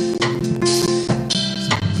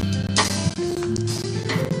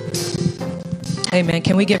 Amen.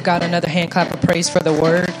 Can we give God another hand clap of praise for the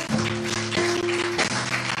word?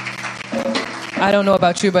 I don't know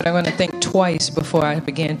about you, but I'm going to think twice before I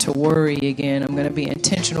begin to worry again. I'm going to be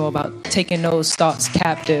intentional about taking those thoughts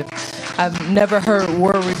captive. I've never heard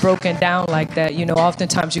worry broken down like that. You know,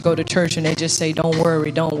 oftentimes you go to church and they just say, don't worry,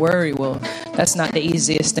 don't worry. Well, that's not the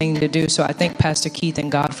easiest thing to do. So I thank Pastor Keith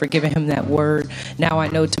and God for giving him that word. Now I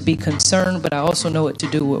know to be concerned, but I also know what to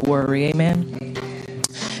do with worry. Amen.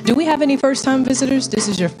 Do we have any first-time visitors? This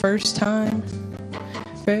is your first time?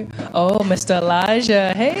 Oh, Mr.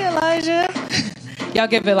 Elijah. Hey, Elijah. Y'all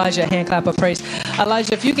give Elijah a hand clap of praise.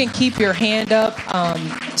 Elijah, if you can keep your hand up,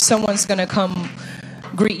 someone's going to come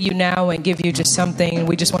greet you now and give you just something.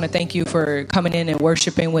 We just want to thank you for coming in and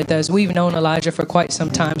worshiping with us. We've known Elijah for quite some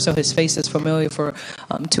time, so his face is familiar to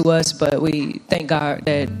us, but we thank God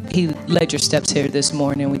that he led your steps here this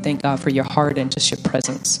morning. We thank God for your heart and just your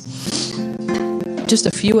presence. Just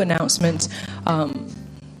a few announcements.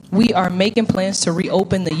 We are making plans to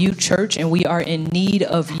reopen the youth church, and we are in need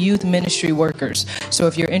of youth ministry workers. So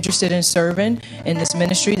if you're interested in serving in this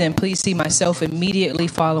ministry, then please see myself immediately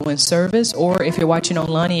following service. Or if you're watching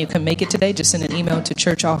online and you can make it today, just send an email to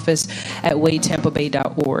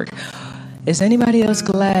churchoffice@waytampabay.org. Is anybody else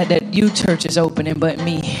glad that youth church is opening but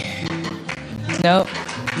me? No,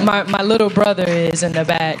 my little brother is in the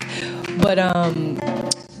back, but I'm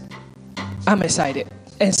excited.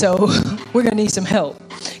 And so we're going to need some help,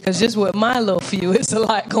 because just with my little few, it's a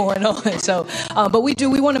lot going on. So, but we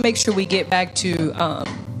want to make sure we get back to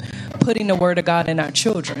putting the word of God in our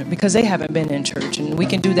children, because they haven't been in church, and we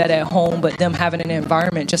can do that at home, but them having an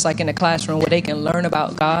environment just like in the classroom where they can learn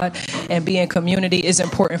about God and be in community is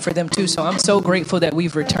important for them too. So I'm so grateful that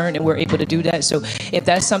we've returned and we're able to do that. So if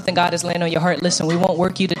that's something God has laid on your heart, listen, we won't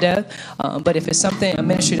work you to death. But if it's something, a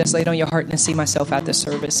ministry that's laid on your heart, then see myself at the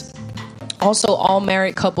service. Also, all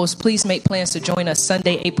married couples, please make plans to join us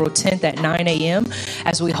Sunday, April 10th at 9 a.m.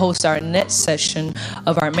 as we host our next session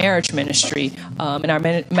of our marriage ministry. And our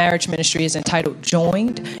marriage ministry is entitled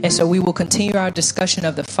Joined. And so we will continue our discussion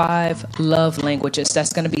of the 5 love languages.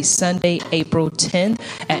 That's going to be Sunday, April 10th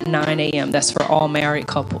at 9 a.m. That's for all married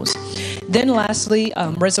couples. Then lastly,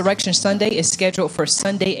 Resurrection Sunday is scheduled for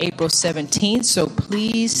Sunday, April 17th. So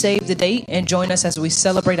please save the date and join us as we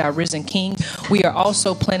celebrate our risen King. We are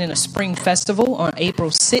also planning a spring festival on April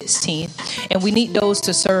 16th, and we need those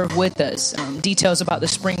to serve with us. Details about the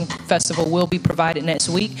spring festival will be provided next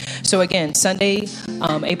week. So again, Sunday,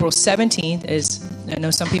 April 17th is I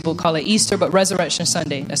know some people call it Easter, but Resurrection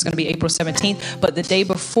Sunday. That's going to be April 17th. But the day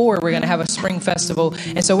before, we're going to have a spring festival.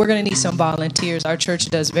 And so we're going to need some volunteers. Our church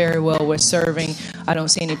does very well with serving. I don't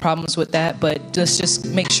see any problems with that. But just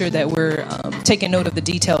make sure that we're taking note of the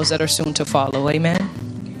details that are soon to follow. Amen.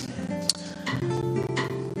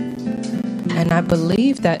 And I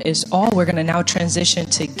believe that is all. We're going to now transition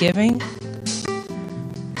to giving.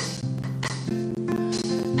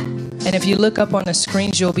 And if you look up on the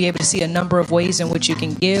screens, you'll be able to see a number of ways in which you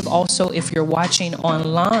can give. Also, if you're watching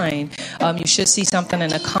online, you should see something in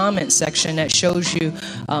the comment section that shows you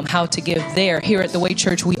how to give there. Here at the Way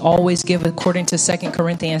Church, we always give according to 2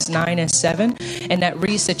 Corinthians 9 and 7. And that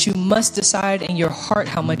reads that you must decide in your heart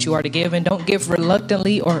how much you are to give. And don't give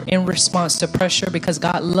reluctantly or in response to pressure, because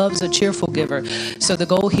God loves a cheerful giver. So the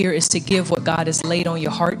goal here is to give what God has laid on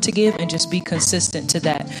your heart to give and just be consistent to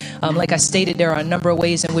that. Like I stated, there are a number of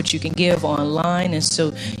ways in which you can give online, and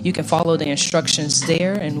so you can follow the instructions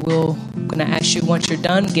there. And we're going to ask you, once you're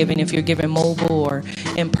done giving, if you're giving mobile or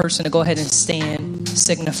in person, to go ahead and stand,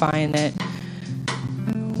 signifying that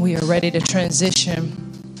we are ready to transition.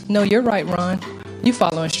 No, you're right, Ron. You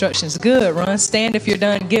follow instructions. Good, Ron. Stand if you're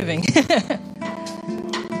done giving.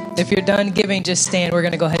 If you're done giving, just stand. We're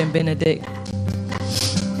going to go ahead and benedict.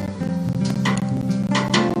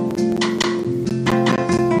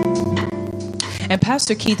 And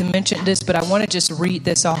Pastor Keith mentioned this, but I want to just read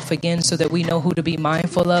this off again so that we know who to be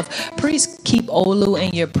mindful of. Please keep Olu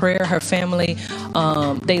in your prayer. Her family,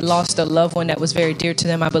 they lost a loved one that was very dear to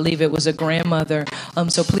them. I believe it was a grandmother.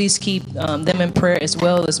 So please keep them in prayer, as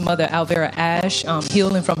well as Mother Alvera Ash,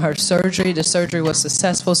 healing from her surgery. The surgery was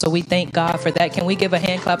successful, so we thank God for that. Can we give a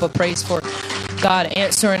hand clap of praise for God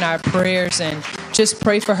answering our prayers, and just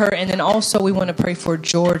pray for her? And then also we want to pray for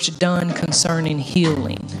George Dunn concerning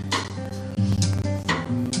healing.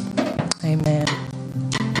 Amen.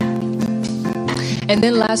 And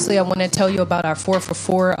then lastly, I want to tell you about our 4 for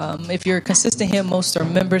 4. If you're consistent hymn most or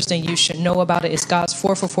members, then you should know about it. It's God's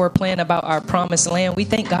 4 for 4 plan about our promised land. We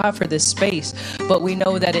thank God for this space, but we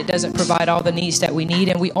know that it doesn't provide all the needs that we need.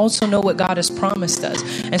 And we also know what God has promised us.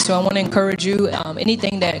 And so I want to encourage you,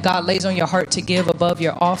 anything that God lays on your heart to give above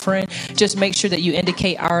your offering, just make sure that you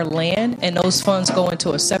indicate our land, and those funds go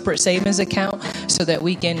into a separate savings account so that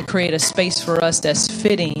we can create a space for us that's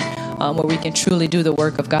fitting, where we can truly do the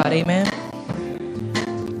work of God. Amen.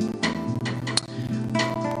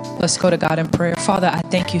 Let's go to God in prayer. Father, I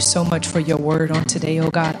thank you so much for your word on today,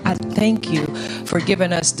 oh God. I thank you for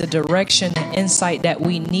giving us the direction and insight that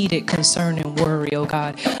we needed concerning worry, oh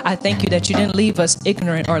God. I thank you that you didn't leave us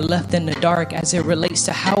ignorant or left in the dark as it relates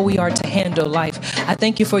to how we are to handle life. I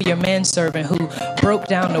thank you for your manservant who broke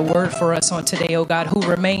down the word for us on today, oh God, who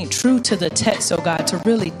remained true to the text, oh God, to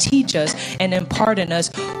really teach us and impart in us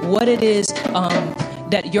what it is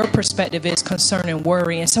that your perspective is concerning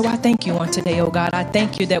worry. And so I thank you on today, oh God. I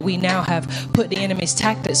thank you that we now have put the enemy's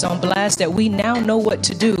tactics on blast, that we now know what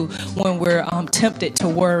to do when we're tempted to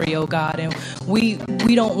worry, oh God. And we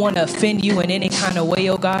don't want to offend you in any kind of way,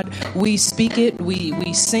 oh God. We speak it,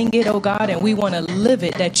 we sing it, oh God, and we want to live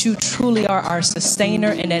it, that you truly are our sustainer,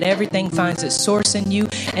 and that everything finds its source in you,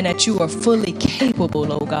 and that you are fully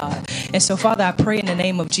capable, oh God. And so, Father, I pray in the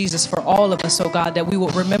name of Jesus for all of us, oh God, that we will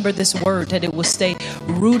remember this word, that it will stay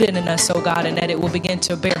rooted in us, oh God, and that it will begin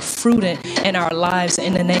to bear fruit in our lives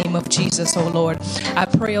in the name of Jesus, oh Lord. I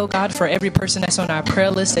pray, oh God, for every person that's on our prayer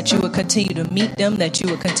list, that you would continue to meet them, that you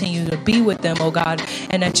would continue to be with them, oh God,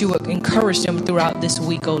 and that you would encourage them throughout this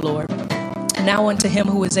week, oh Lord. Now unto him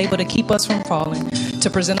who is able to keep us from falling, to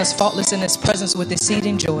present us faultless in his presence with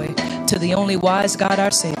exceeding joy, to the only wise God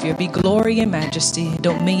our Savior, be glory and majesty,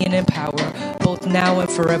 dominion and power, both now and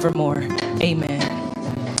forevermore. Amen.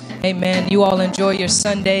 Amen. You all enjoy your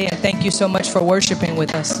Sunday, and thank you so much for worshiping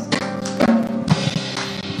with us.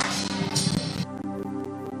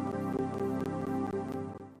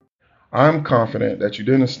 I'm confident that you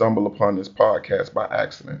didn't stumble upon this podcast by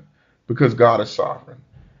accident, because God is sovereign.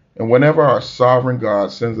 And whenever our sovereign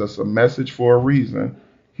God sends us a message for a reason,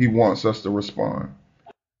 he wants us to respond.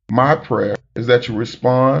 My prayer is that you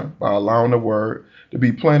respond by allowing the word to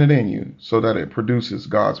be planted in you so that it produces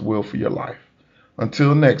God's will for your life.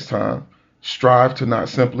 Until next time, strive to not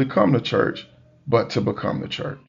simply come to church, but to become the church.